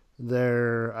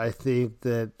there, I think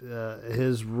that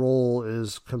his role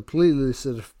is completely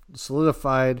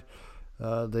solidified.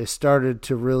 They started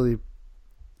to really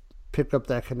pick up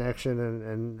that connection,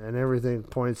 and everything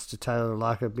points to Tyler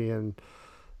Lockett being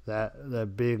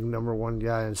that big number 1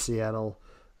 guy in Seattle,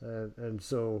 and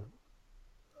so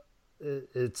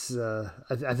it's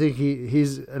I think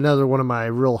he's another one of my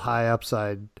real high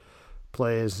upside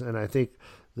plays, and I think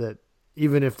that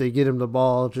even if they get him the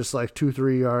ball just like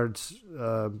 2-3 yards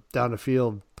down the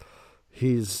field,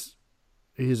 he's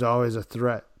always a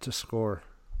threat to score.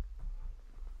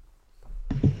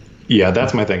 Yeah,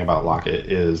 that's my thing about Lockett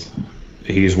is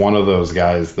he's one of those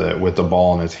guys that with the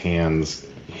ball in his hands,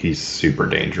 he's super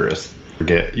dangerous.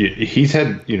 He's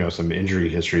had some injury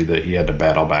history that he had to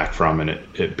battle back from, and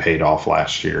it paid off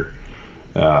last year.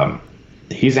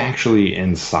 He's actually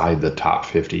inside the top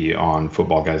 50 on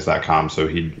footballguys.com, so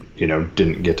he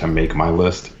didn't get to make my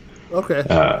list. Okay.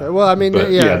 Well, I mean,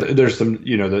 yeah, there's some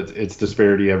that it's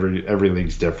disparity. Every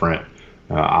league's different,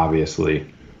 obviously.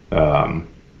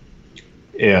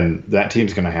 And that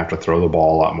team's going to have to throw the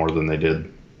ball a lot more than they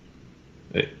did.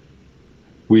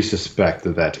 We suspect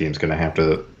that team's going to have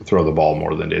to throw the ball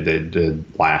more than they did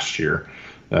last year.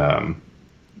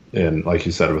 And like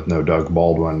you said, with no Doug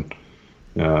Baldwin,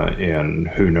 and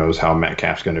who knows how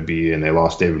Metcalf's going to be, and they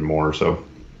lost David Moore, so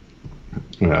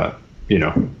they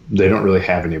don't really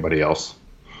have anybody else.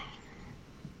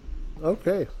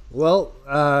 Okay. Well,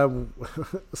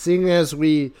 seeing as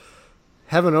we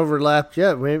haven't overlapped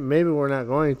yet, maybe we're not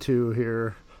going to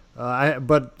here.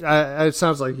 It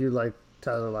sounds like you like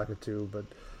Tyler Lockett too, but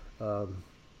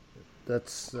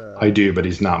that's. I do, but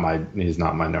he's not my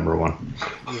number one.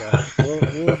 Yeah.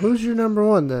 Well, who's your number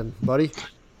one then, buddy?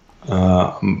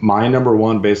 My number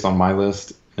one, based on my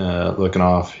list, looking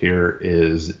off here,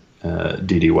 is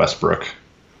D.D. Westbrook.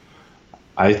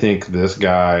 I think this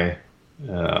guy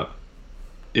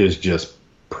is just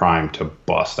primed to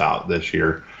bust out this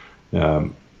year.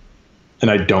 And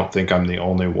I don't think I'm the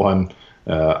only one.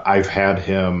 I've had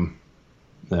him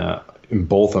in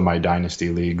both of my dynasty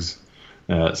leagues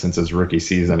since his rookie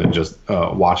season, and just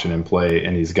watching him play,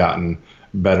 and he's gotten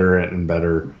better and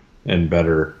better and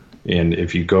better. And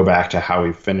if you go back to how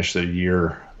he finished the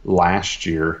year last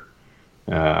year,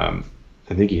 I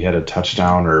think he had a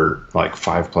touchdown or like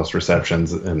 5+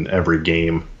 receptions in every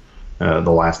game,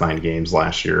 the last 9 games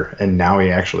last year. And now he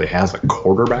actually has a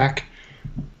quarterback,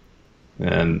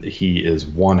 and he is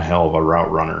one hell of a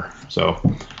route runner. So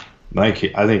I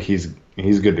think he's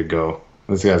good to go.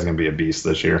 This guy's going to be a beast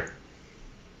this year.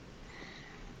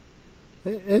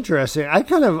 Interesting. I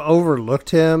kind of overlooked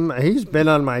him. He's been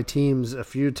on my teams a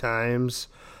few times,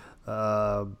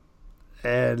 and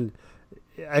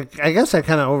I guess I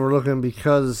kind of overlook him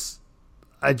because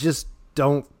I just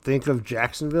don't think of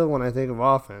Jacksonville when I think of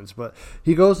offense. But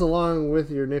he goes along with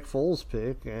your Nick Foles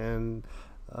pick, and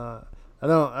I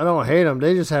don't hate him.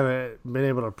 They just haven't been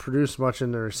able to produce much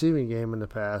in the receiving game in the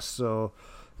past. So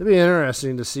it'd be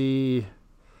interesting to see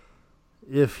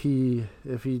if he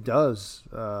does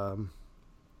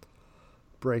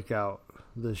break out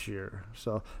this year.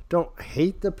 So don't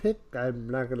hate the pick. I'm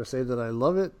not going to say that I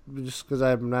love it just because I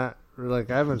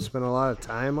haven't spent a lot of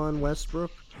time on Westbrook.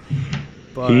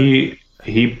 But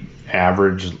he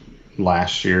averaged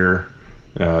last year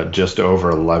just over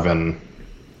 11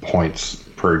 points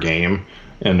per game,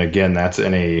 and again, that's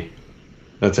in a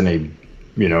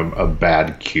a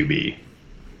bad QB.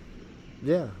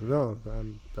 Yeah, no,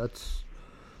 that's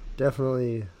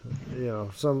definitely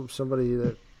somebody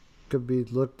that could be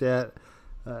looked at.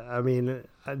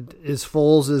 Is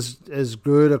Foles as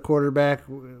good a quarterback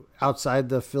outside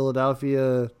the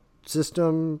Philadelphia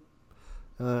system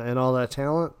and all that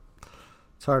talent?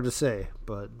 It's hard to say,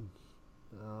 but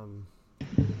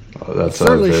that's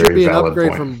certainly should be an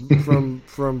upgrade point.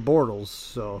 from Bortles.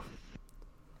 So,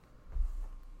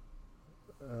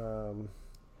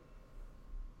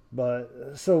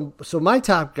 so my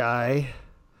top guy,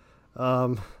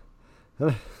 I'm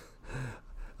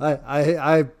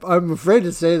afraid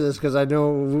to say this because I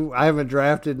know I haven't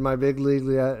drafted my big league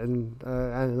yet, and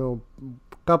I know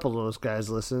a couple of those guys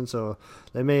listen, so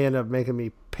they may end up making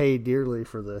me pay dearly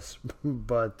for this.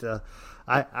 But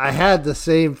I had the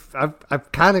same.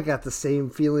 I've kind of got the same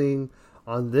feeling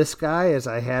on this guy as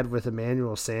I had with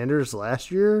Emmanuel Sanders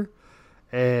last year,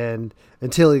 and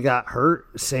until he got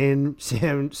hurt,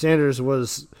 Sanders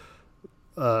was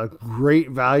a great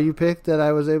value pick that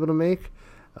I was able to make.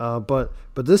 But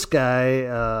this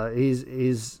guy,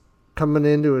 he's coming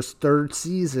into his 3rd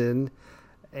season,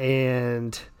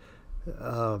 and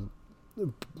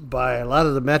by a lot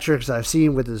of the metrics I've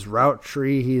seen with his route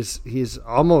tree, he's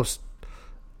almost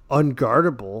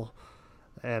unguardable,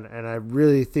 and I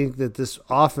really think that this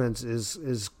offense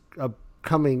is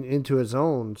coming into its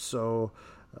own. So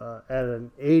at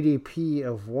an ADP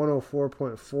of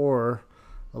 104.4,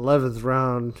 11th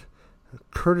round,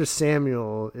 Curtis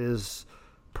Samuel is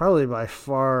probably by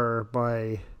far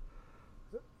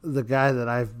the guy that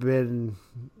I've been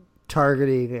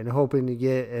targeting and hoping to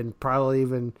get, and probably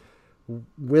even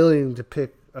willing to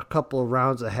pick a couple of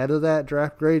rounds ahead of that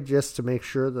draft grade just to make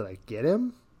sure that I get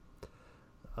him.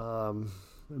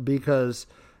 Because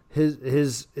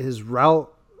his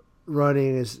route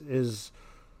running is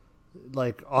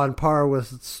like on par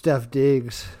with Steph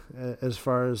Diggs as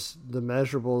far as the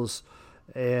measurables,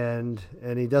 and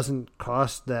he doesn't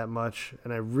cost that much,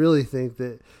 and I really think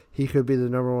that he could be the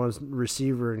number 1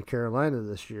 receiver in Carolina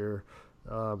this year.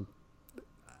 I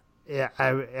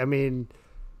mean,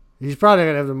 he's probably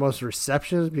going to have the most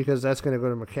receptions because that's going to go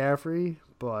to McCaffrey,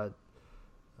 but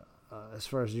as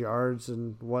far as yards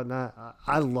and whatnot,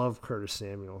 I love Curtis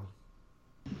Samuel.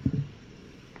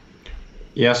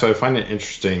 Yeah, so I find it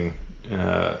interesting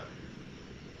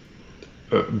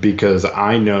because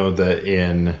I know that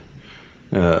in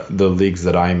the leagues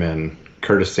that I'm in,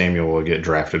 Curtis Samuel will get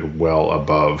drafted well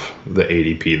above the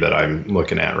ADP that I'm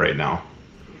looking at right now.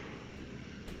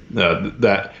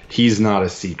 That he's not a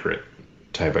secret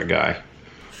type of guy.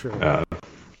 Sure.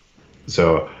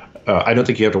 So I don't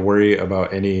think you have to worry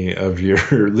about any of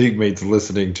your league mates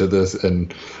listening to this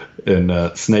and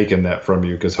snaking that from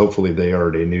you, because hopefully they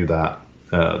already knew that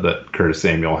Curtis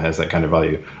Samuel has that kind of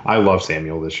value. I love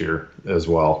Samuel this year as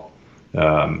well.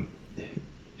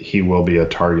 He will be a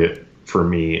target for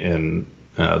me in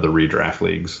the redraft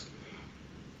leagues.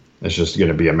 It's just going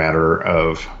to be a matter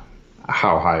of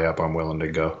how high up I'm willing to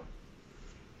go.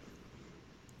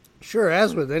 Sure,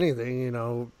 as with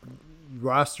anything,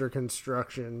 roster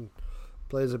construction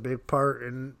plays a big part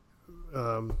in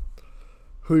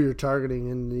who you're targeting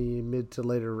in the mid to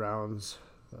later rounds.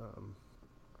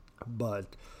 But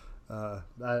I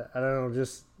don't know,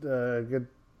 just get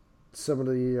some of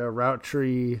the route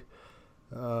tree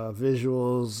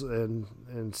visuals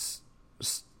and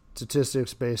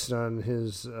statistics based on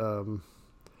his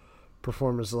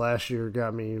performance last year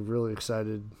got me really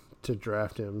excited to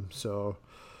draft him. So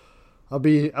I'll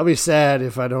be sad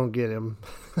if I don't get him.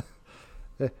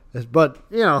 But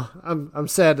I'm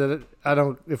sad that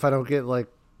if I don't get like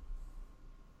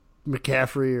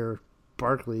McCaffrey or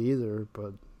Barkley either.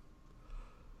 But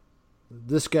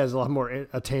this guy's a lot more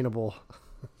attainable.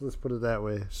 Let's put it that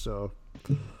way. So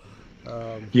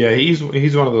yeah, he's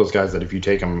one of those guys that if you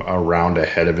take him a round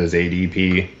ahead of his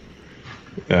ADP,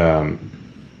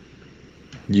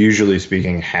 usually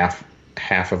speaking, half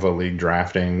of a league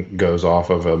drafting goes off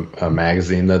of a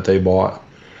magazine that they bought.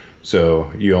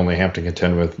 So you only have to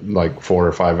contend with like 4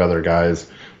 or 5 other guys.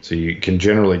 So you can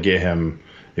generally get him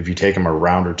if you take him a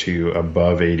round or two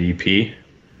above ADP,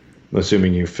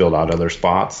 assuming you filled out other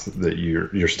spots, that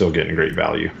you're still getting great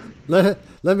value.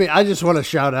 I just want to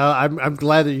shout out. I'm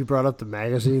glad that you brought up the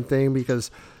magazine thing,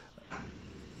 because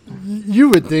you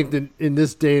would think that in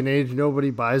this day and age nobody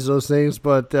buys those things,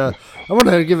 but I want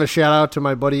to give a shout out to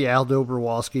my buddy Al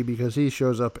Dobrowolski, because he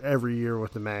shows up every year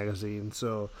with the magazine.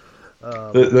 So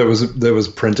that was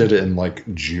printed in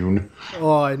like June.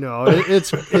 Oh, I know.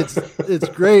 It's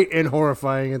great and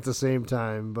horrifying at the same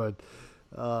time, but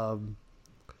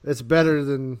it's better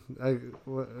than I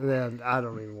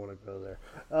don't even want to go there.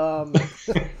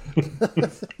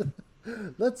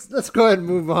 Let's go ahead and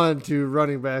move on to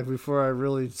running back before I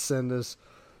really send this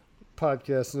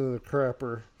podcast into the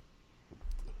crapper.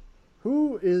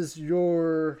 Who is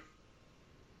your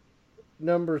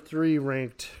number 3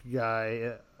 ranked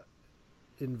guy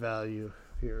in value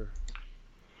here?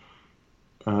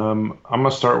 I'm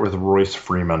gonna start with Royce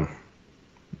Freeman.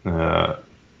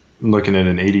 Looking at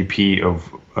an ADP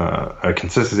of a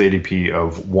consensus ADP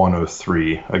of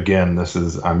 103. Again,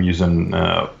 I'm using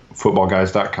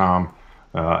footballguys.com,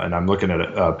 and I'm looking at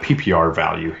a PPR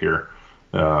value here.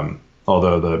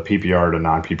 Although the PPR to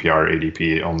non-PPR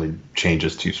ADP only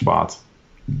changes 2 spots.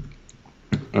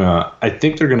 I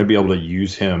think they're going to be able to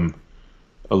use him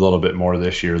a little bit more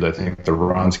this year. I think the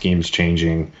run scheme's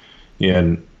changing,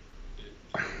 and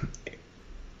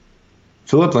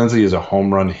Phillip Lindsay is a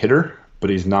home run hitter, but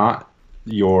he's not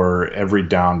your every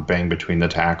down bang between the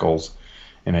tackles.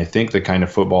 And I think the kind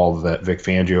of football that Vic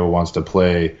Fangio wants to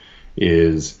play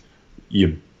is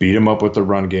you beat him up with the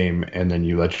run game, and then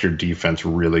you let your defense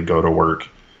really go to work.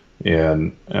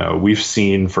 And we've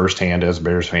seen firsthand as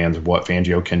Bears fans what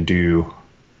Fangio can do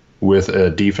with a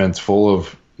defense full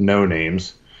of no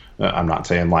names. I'm not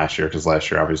saying last year, because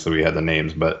last year obviously we had the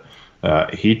names, but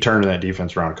he turned that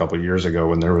defense around a couple of years ago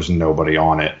when there was nobody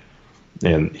on it.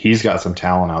 And he's got some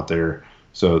talent out there.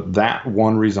 So that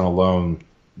one reason alone,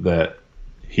 that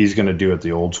he's going to do it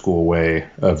the old school way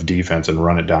of defense and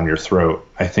run it down your throat,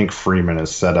 I think Freeman is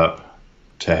set up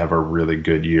to have a really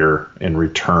good year and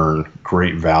return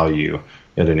great value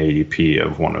at an ADP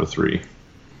of 103.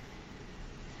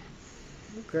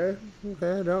 Okay.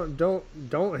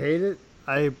 Don't hate it.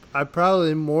 I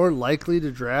probably am more likely to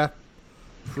draft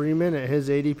Freeman at his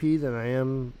ADP than I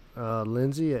am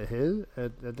Lindsay at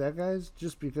that guy's,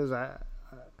 just because I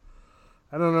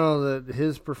don't know that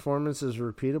his performance is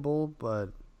repeatable, but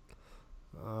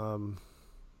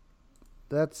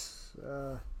that's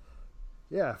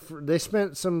they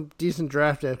spent some decent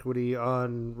draft equity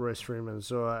on Royce Freeman,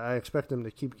 so I expect them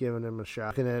to keep giving him a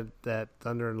shot. Looking at that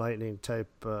Thunder and Lightning type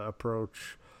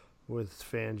approach with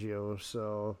Fangio,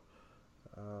 so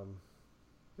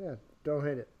don't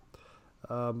hate it.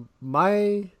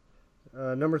 My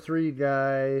number 3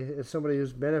 guy is somebody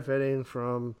who's benefiting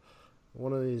from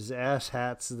one of these ass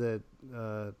hats that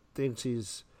thinks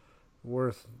he's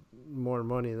worth more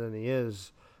money than he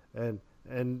is, and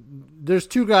there's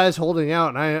 2 guys holding out,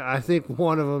 and I think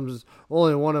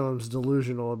only one of them's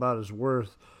delusional about his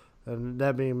worth, and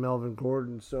that being Melvin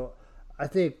Gordon. So I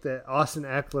think that Austin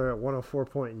Eckler at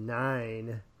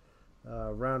 104.9,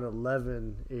 round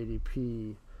 11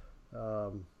 ADP,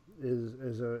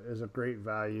 is a great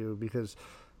value because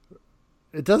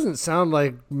it doesn't sound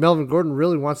like Melvin Gordon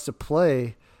really wants to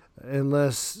play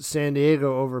unless San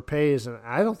Diego overpays, and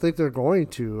I don't think they're going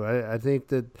to. I think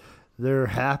that they're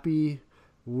happy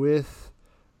with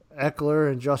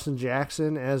Eckler and Justin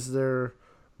Jackson as their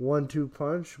 1-2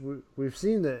 punch. We've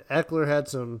seen that Eckler had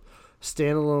some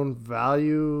standalone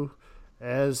value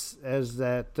as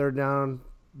that third down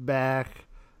back.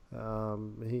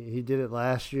 He did it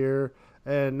last year.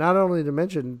 And not only to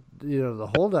mention, the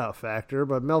holdout factor,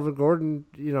 but Melvin Gordon,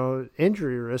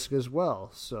 injury risk as well.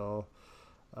 So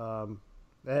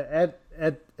at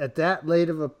that late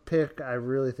of a pick, I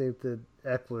really think that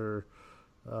Eckler,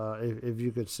 if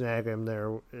you could snag him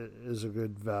there, is a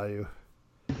good value.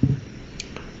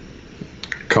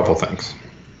 Couple things.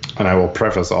 And I will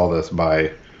preface all this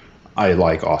by I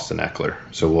like Austin Eckler.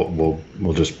 So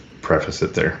we'll just preface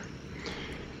it there.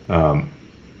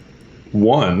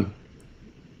 One,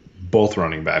 both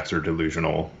running backs are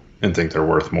delusional and think they're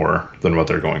worth more than what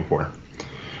they're going for,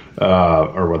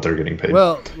 or what they're getting paid.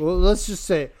 Well, let's just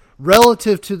say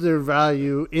relative to their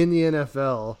value in the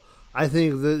NFL, I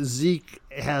think that Zeke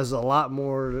has a lot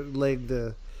more leg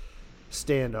to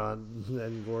stand on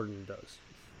than Gordon does.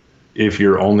 If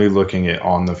you're only looking at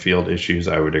on the field issues,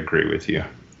 I would agree with you.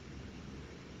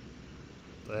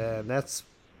 And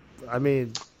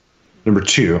number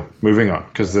two, moving on,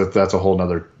 because that's a whole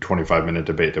nother 25-minute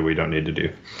debate that we don't need to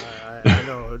do. I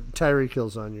know. Tyreek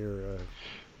Hill's on your...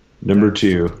 number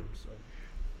two. So.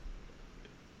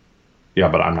 Yeah,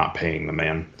 but I'm not paying the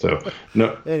man. So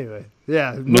no. Anyway,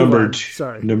 yeah. Number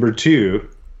two,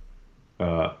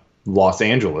 Los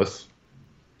Angeles.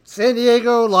 San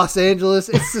Diego, Los Angeles,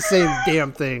 it's the same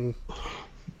damn thing.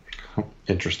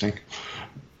 Interesting.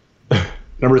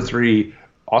 Number three,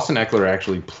 Austin Eckler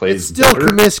actually plays It's still better.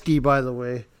 Comiskey, by the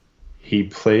way. He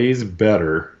plays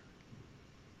better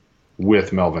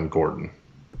with Melvin Gordon.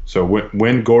 So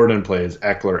when Gordon plays,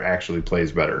 Eckler actually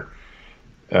plays better.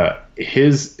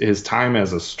 His time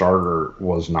as a starter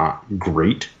was not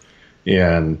great,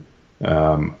 and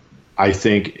I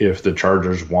think if the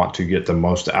Chargers want to get the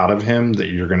most out of him, that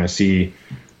you're going to see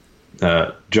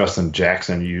Justin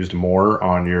Jackson used more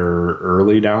on your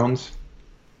early downs,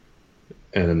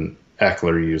 and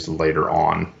Eckler used later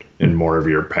on in more of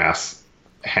your pass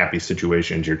happy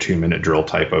situations, your 2-minute drill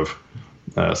type of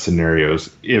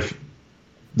scenarios, if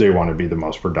they want to be the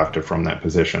most productive from that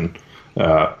position.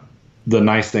 The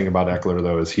nice thing about Eckler,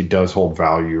 though, is he does hold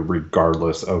value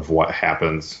regardless of what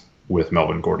happens with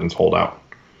Melvin Gordon's holdout,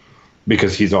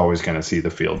 because he's always going to see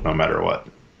the field no matter what.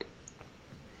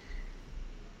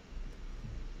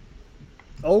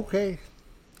 Okay.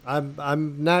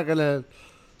 I'm not going to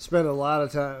spend a lot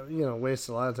of time, waste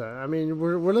a lot of time. I mean,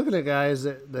 we're looking at guys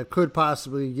that could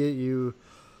possibly get you,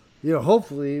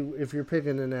 hopefully if you're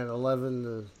picking in that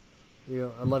 11th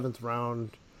round,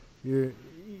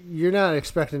 you're not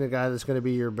expecting a guy that's going to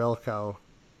be your bell cow.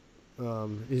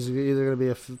 He's either going to be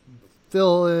a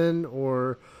fill-in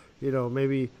or,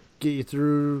 maybe get you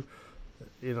through,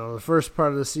 the first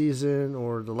part of the season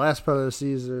or the last part of the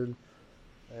season.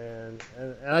 And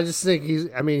I just think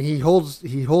he holds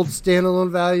standalone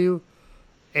value,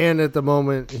 and at the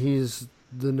moment he's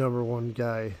the number one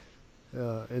guy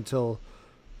until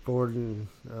Gordon,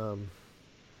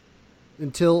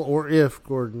 if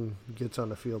Gordon gets on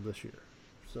the field this year.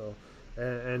 So,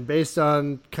 and based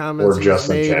on comments or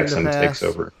Justin he's made Jackson in the past, takes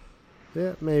over.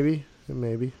 Yeah, maybe,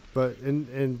 but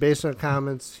and based on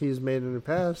comments he's made in the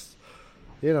past,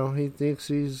 he thinks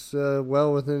he's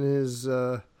well within his.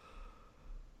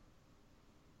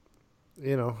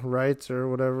 Rights or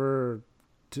whatever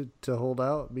to hold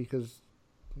out, because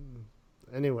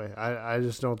anyway, I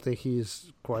just don't think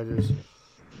he's quite as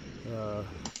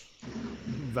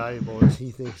valuable as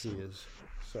he thinks he is.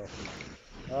 So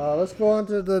let's go on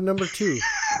to the number two.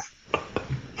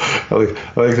 I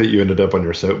like that you ended up on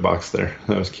your soapbox there.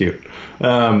 That was cute.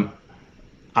 I'm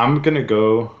going to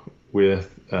go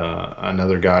with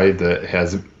another guy that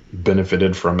has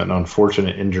benefited from an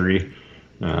unfortunate injury,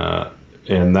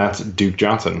 and that's Duke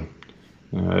Johnson.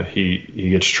 He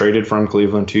gets traded from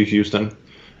Cleveland to Houston,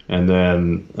 and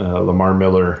then Lamar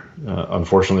Miller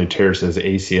unfortunately tears his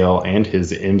ACL and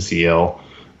his MCL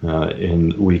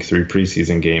in Week 3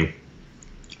 preseason game.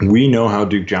 We know how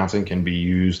Duke Johnson can be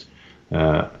used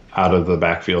out of the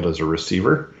backfield as a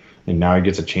receiver, and now he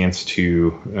gets a chance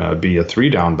to be a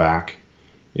 3-down back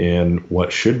in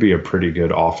what should be a pretty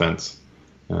good offense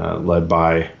led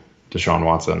by Deshaun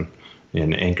Watson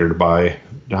and anchored by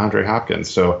DeAndre Hopkins.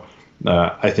 So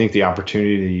I think the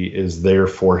opportunity is there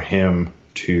for him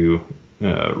to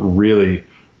really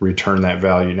return that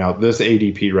value. Now, this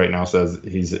ADP right now says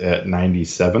he's at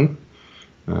 97.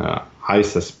 I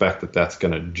suspect that that's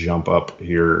going to jump up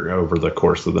here over the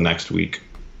course of the next week.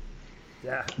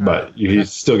 Yeah, but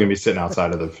he's still going to be sitting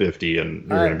outside of the 50, and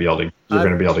you're going to be able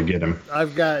to get him.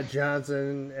 I've got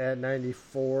Johnson at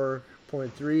 94.3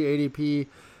 ADP,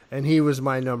 and he was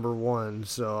my number one.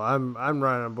 So I'm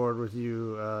right on board with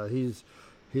you. He's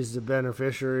the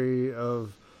beneficiary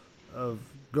of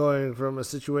going from a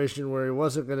situation where he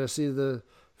wasn't going to see the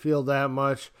field that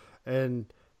much, and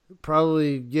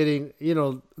probably getting,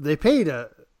 they paid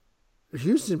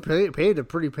Houston paid a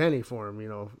pretty penny for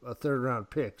him, a third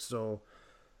round pick. So,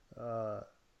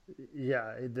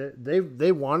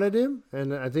 they wanted him,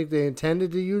 and I think they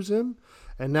intended to use him.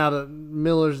 And now that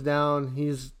Miller's down,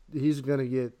 he's going to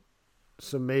get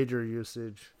some major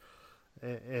usage,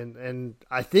 and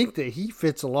I think that he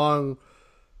fits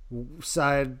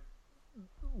alongside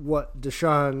what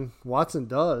Deshaun Watson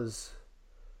does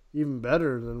even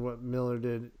better than what Miller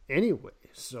did anyway.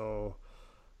 So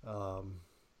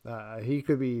he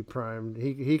could be primed.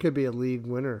 He could be a league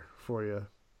winner for you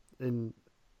in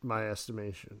my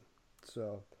estimation.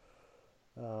 So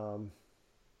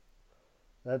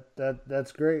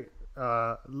that's great.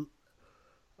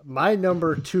 My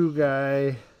number two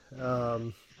guy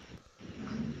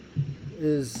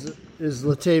is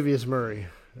Latavius Murray,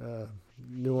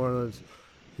 New Orleans.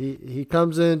 He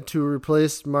comes in to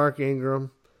replace Mark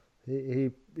Ingram.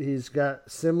 He's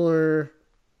got similar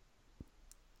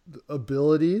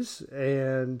abilities,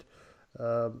 and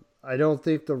I don't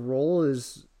think the role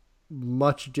is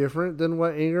much different than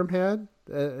what Ingram had.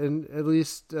 And at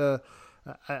least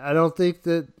I don't think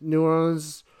that New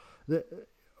Orleans.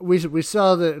 We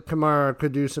saw that Kamara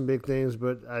could do some big things,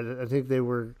 but I think they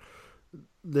were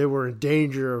in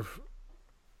danger of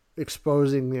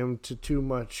exposing him to too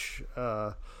much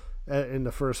in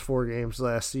the first 4 games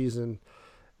last season,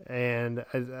 and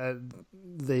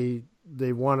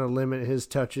they want to limit his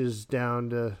touches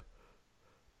down to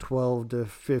 12 to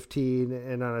 15,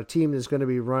 and on a team that's going to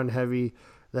be run heavy,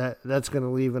 that's going to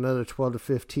leave another 12 to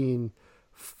 15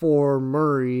 for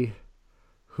Murray,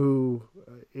 who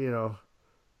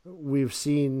we've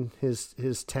seen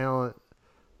his talent,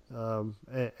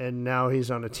 and now he's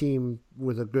on a team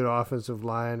with a good offensive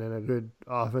line and a good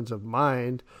offensive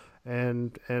mind,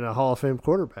 and a Hall of Fame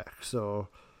quarterback. So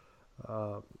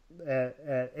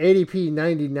at ADP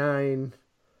 99,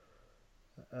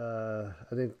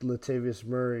 I think Latavius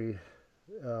Murray,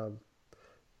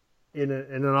 in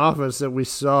an offense that we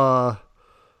saw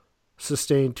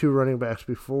sustain 2 running backs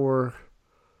before,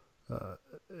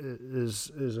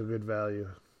 is a good value,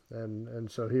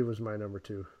 and so he was my number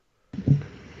 2.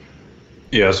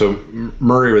 Yeah, so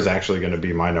Murray was actually going to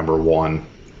be my number 1.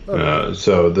 Okay.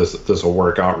 So this will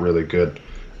work out really good.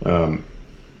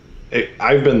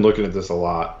 I've been looking at this a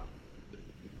lot.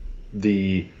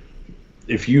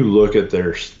 If you look at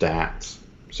their stats,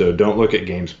 so don't look at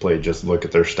games played, just look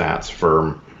at their stats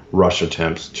for rush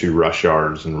attempts to rush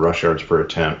yards and rush yards per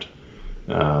attempt,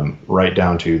 right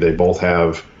down to they both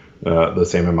have the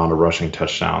same amount of rushing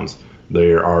touchdowns.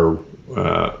 There are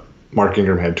Mark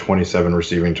Ingram had 27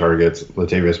 receiving targets.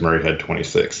 Latavius Murray had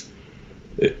 26.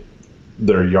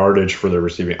 Their yardage for their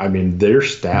receiving, their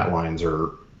stat lines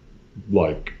are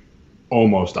like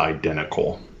almost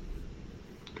identical.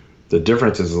 The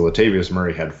difference is Latavius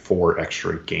Murray had 4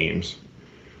 extra games.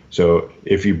 So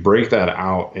if you break that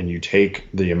out and you take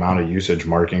the amount of usage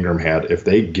Mark Ingram had, if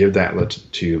they give that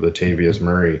to Latavius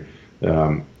Murray,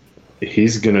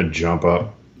 he's going to jump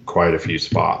up quite a few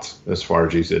spots as far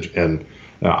as usage. And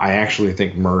I actually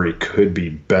think Murray could be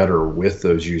better with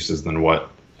those uses than what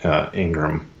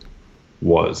Ingram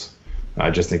was. I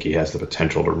just think he has the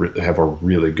potential to have a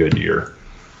really good year.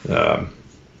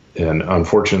 And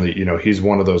unfortunately, he's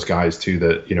one of those guys too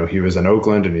that, he was in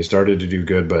Oakland and he started to do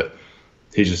good, but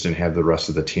he just didn't have the rest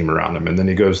of the team around him. And then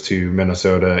he goes to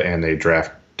Minnesota and they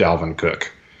draft Dalvin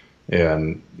Cook,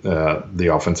 and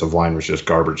the offensive line was just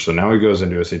garbage. So now he goes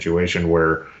into a situation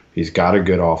where he's got a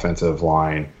good offensive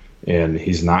line and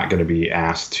he's not going to be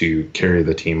asked to carry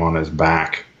the team on his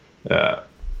back.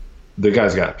 The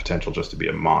guy's got potential just to be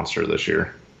a monster this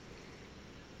year.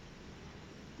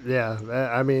 Yeah,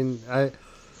 I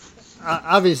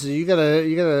obviously you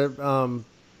gotta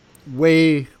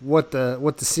weigh what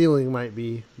the ceiling might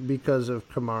be because of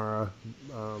Kamara,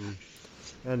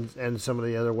 and some of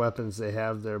the other weapons they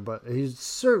have there. But he's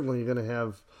certainly going to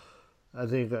have, I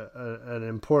think, an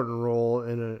important role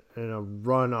in a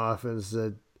run offense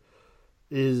that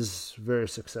is very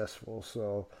successful.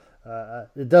 So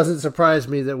it doesn't surprise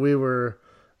me that we were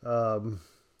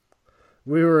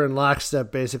in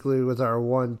lockstep basically with our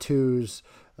 1-2s.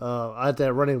 at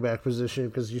that running back position,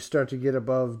 because you start to get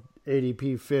above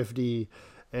ADP 50,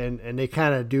 and they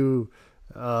kind of do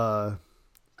kind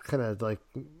of like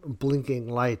blinking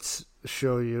lights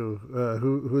show you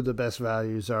who the best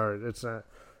values are. It's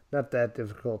not that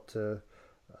difficult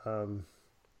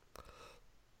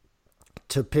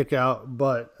to pick out,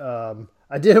 but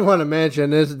I did want to mention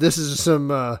this is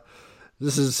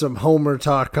some Homer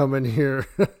talk coming here.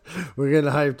 We're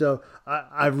getting hyped up.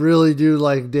 I really do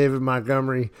like David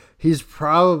Montgomery. He's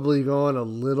probably going a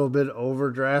little bit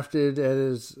overdrafted at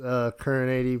his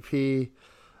current ADP,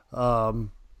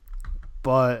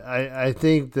 but I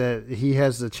think that he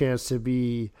has the chance to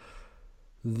be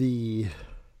the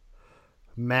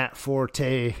Matt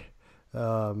Forte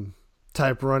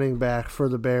type running back for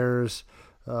the Bears.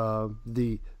 What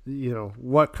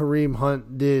Kareem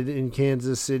Hunt did in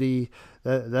Kansas City,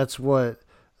 that's what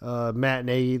Matt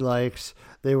Nagy likes.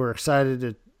 They were excited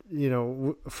to,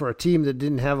 for a team that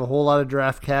didn't have a whole lot of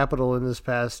draft capital in this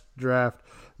past draft,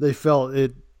 they felt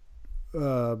it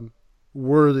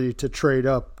worthy to trade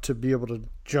up to be able to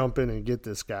jump in and get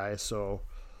this guy. So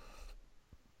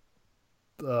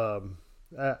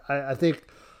I think,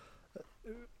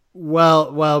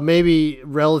 well, maybe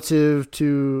relative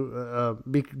to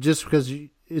just because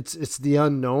it's the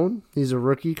unknown. He's a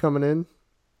rookie coming in,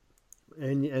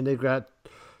 and they've got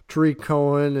Tariq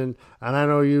Cohen, and I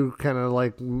know you kind of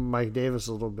like Mike Davis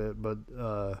a little bit, but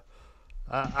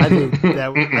I think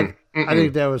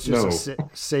that was just a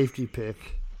safety pick.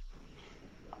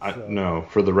 No,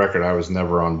 for the record, I was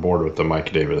never on board with the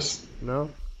Mike Davis. No,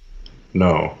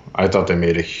 I thought they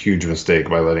made a huge mistake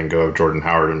by letting go of Jordan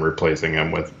Howard and replacing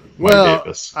him with Mike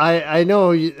Davis. I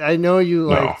know you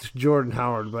liked Jordan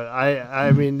Howard, but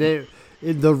I mean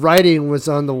the writing was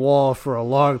on the wall for a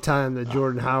long time that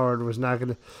Jordan Howard was not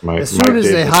going to. As soon as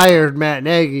they hired Matt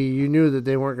Nagy, you knew that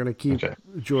they weren't going to keep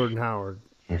Jordan Howard.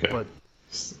 Okay, but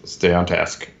stay on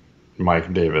task.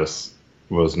 Mike Davis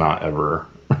was not ever.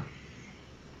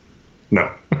 No.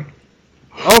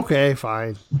 Okay,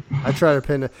 fine. I try to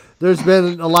pin it. There's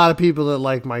been a lot of people that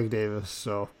like Mike Davis,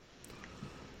 so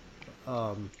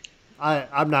I'm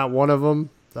not one of them,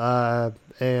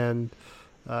 and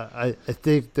I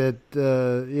think that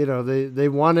they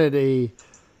wanted a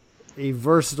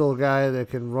versatile guy that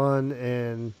can run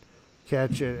and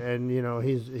catch it, and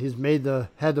he's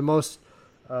had the most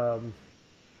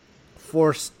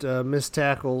forced missed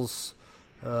tackles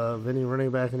of any running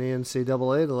back in the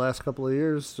NCAA the last couple of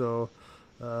years, so.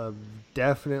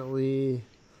 Definitely,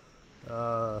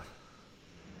 I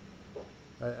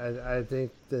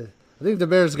think the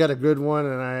Bears got a good one,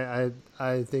 and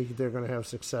I think they're going to have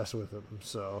success with him.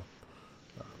 So,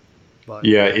 but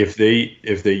yeah, if they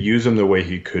use him the way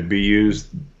he could be used,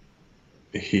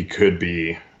 he could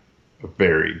be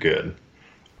very good.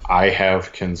 I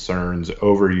have concerns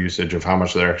over usage of how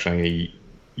much they're actually going to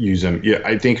use him. Yeah,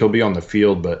 I think he'll be on the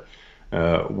field, but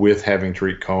with having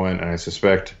Tariq Cohen, and I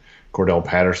suspect Cordell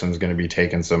Patterson's going to be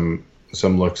taking some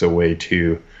looks away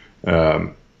too.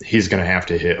 He's going to have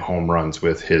to hit home runs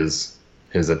with his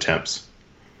attempts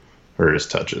or his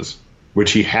touches,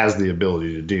 which he has the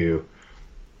ability to do.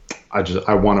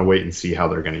 I want to wait and see how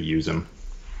they're going to use him.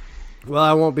 Well,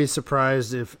 I won't be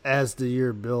surprised if, as the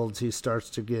year builds, he starts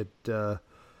to get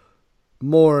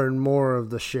more and more of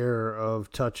the share of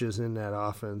touches in that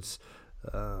offense.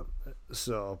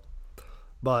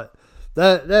 But.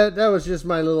 That was just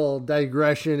my little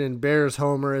digression in Bears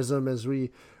homerism, as we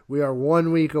are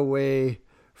 1 week away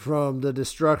from the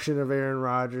destruction of Aaron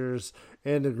Rodgers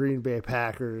and the Green Bay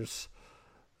Packers.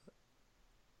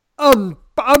 I'm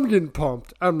getting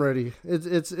pumped. I'm ready.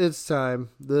 It's time.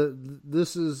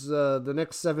 This is the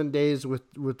next 7 days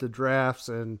with the drafts,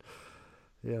 and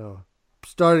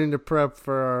starting to prep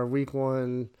for our week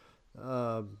 1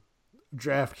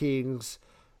 DraftKings,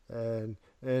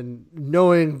 and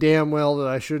knowing damn well that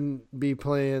I shouldn't be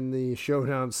playing the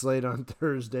showdown slate on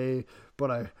Thursday,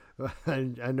 but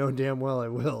I know damn well I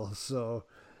will. So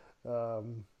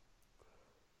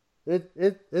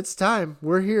it's time.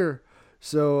 We're here.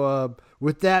 So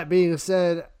with that being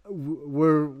said,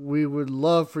 we would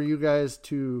love for you guys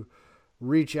to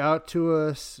reach out to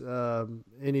us.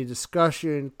 Any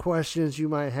discussion, questions you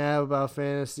might have about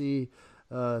fantasy,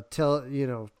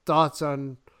 thoughts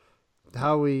on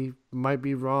how we might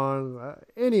be wrong,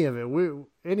 any of it.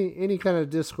 Any kind of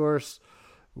discourse,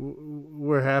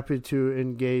 we're happy to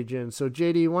engage in. So,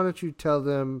 JD, why don't you tell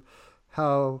them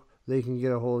how they can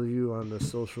get a hold of you on the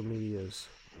social medias?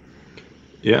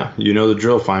 Yeah, you know the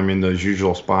drill. Find me in those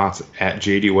usual spots at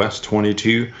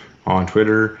JDWest22 on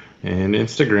Twitter and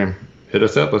Instagram. Hit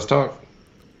us up. Let's talk.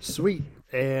 Sweet.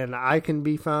 And I can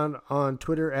be found on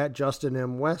Twitter at Justin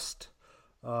M. West.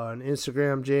 On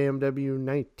Instagram,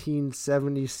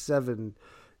 JMW1977.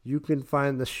 You can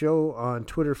find the show on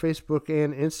Twitter, Facebook,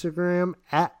 and Instagram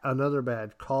at Another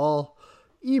Bad Call.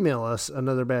 Email us,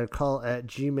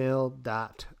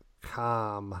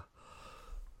 anotherbadcall@gmail.com.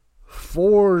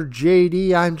 For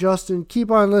JD, I'm Justin.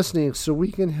 Keep on listening so we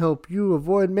can help you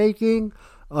avoid making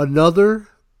another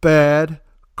bad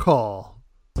call.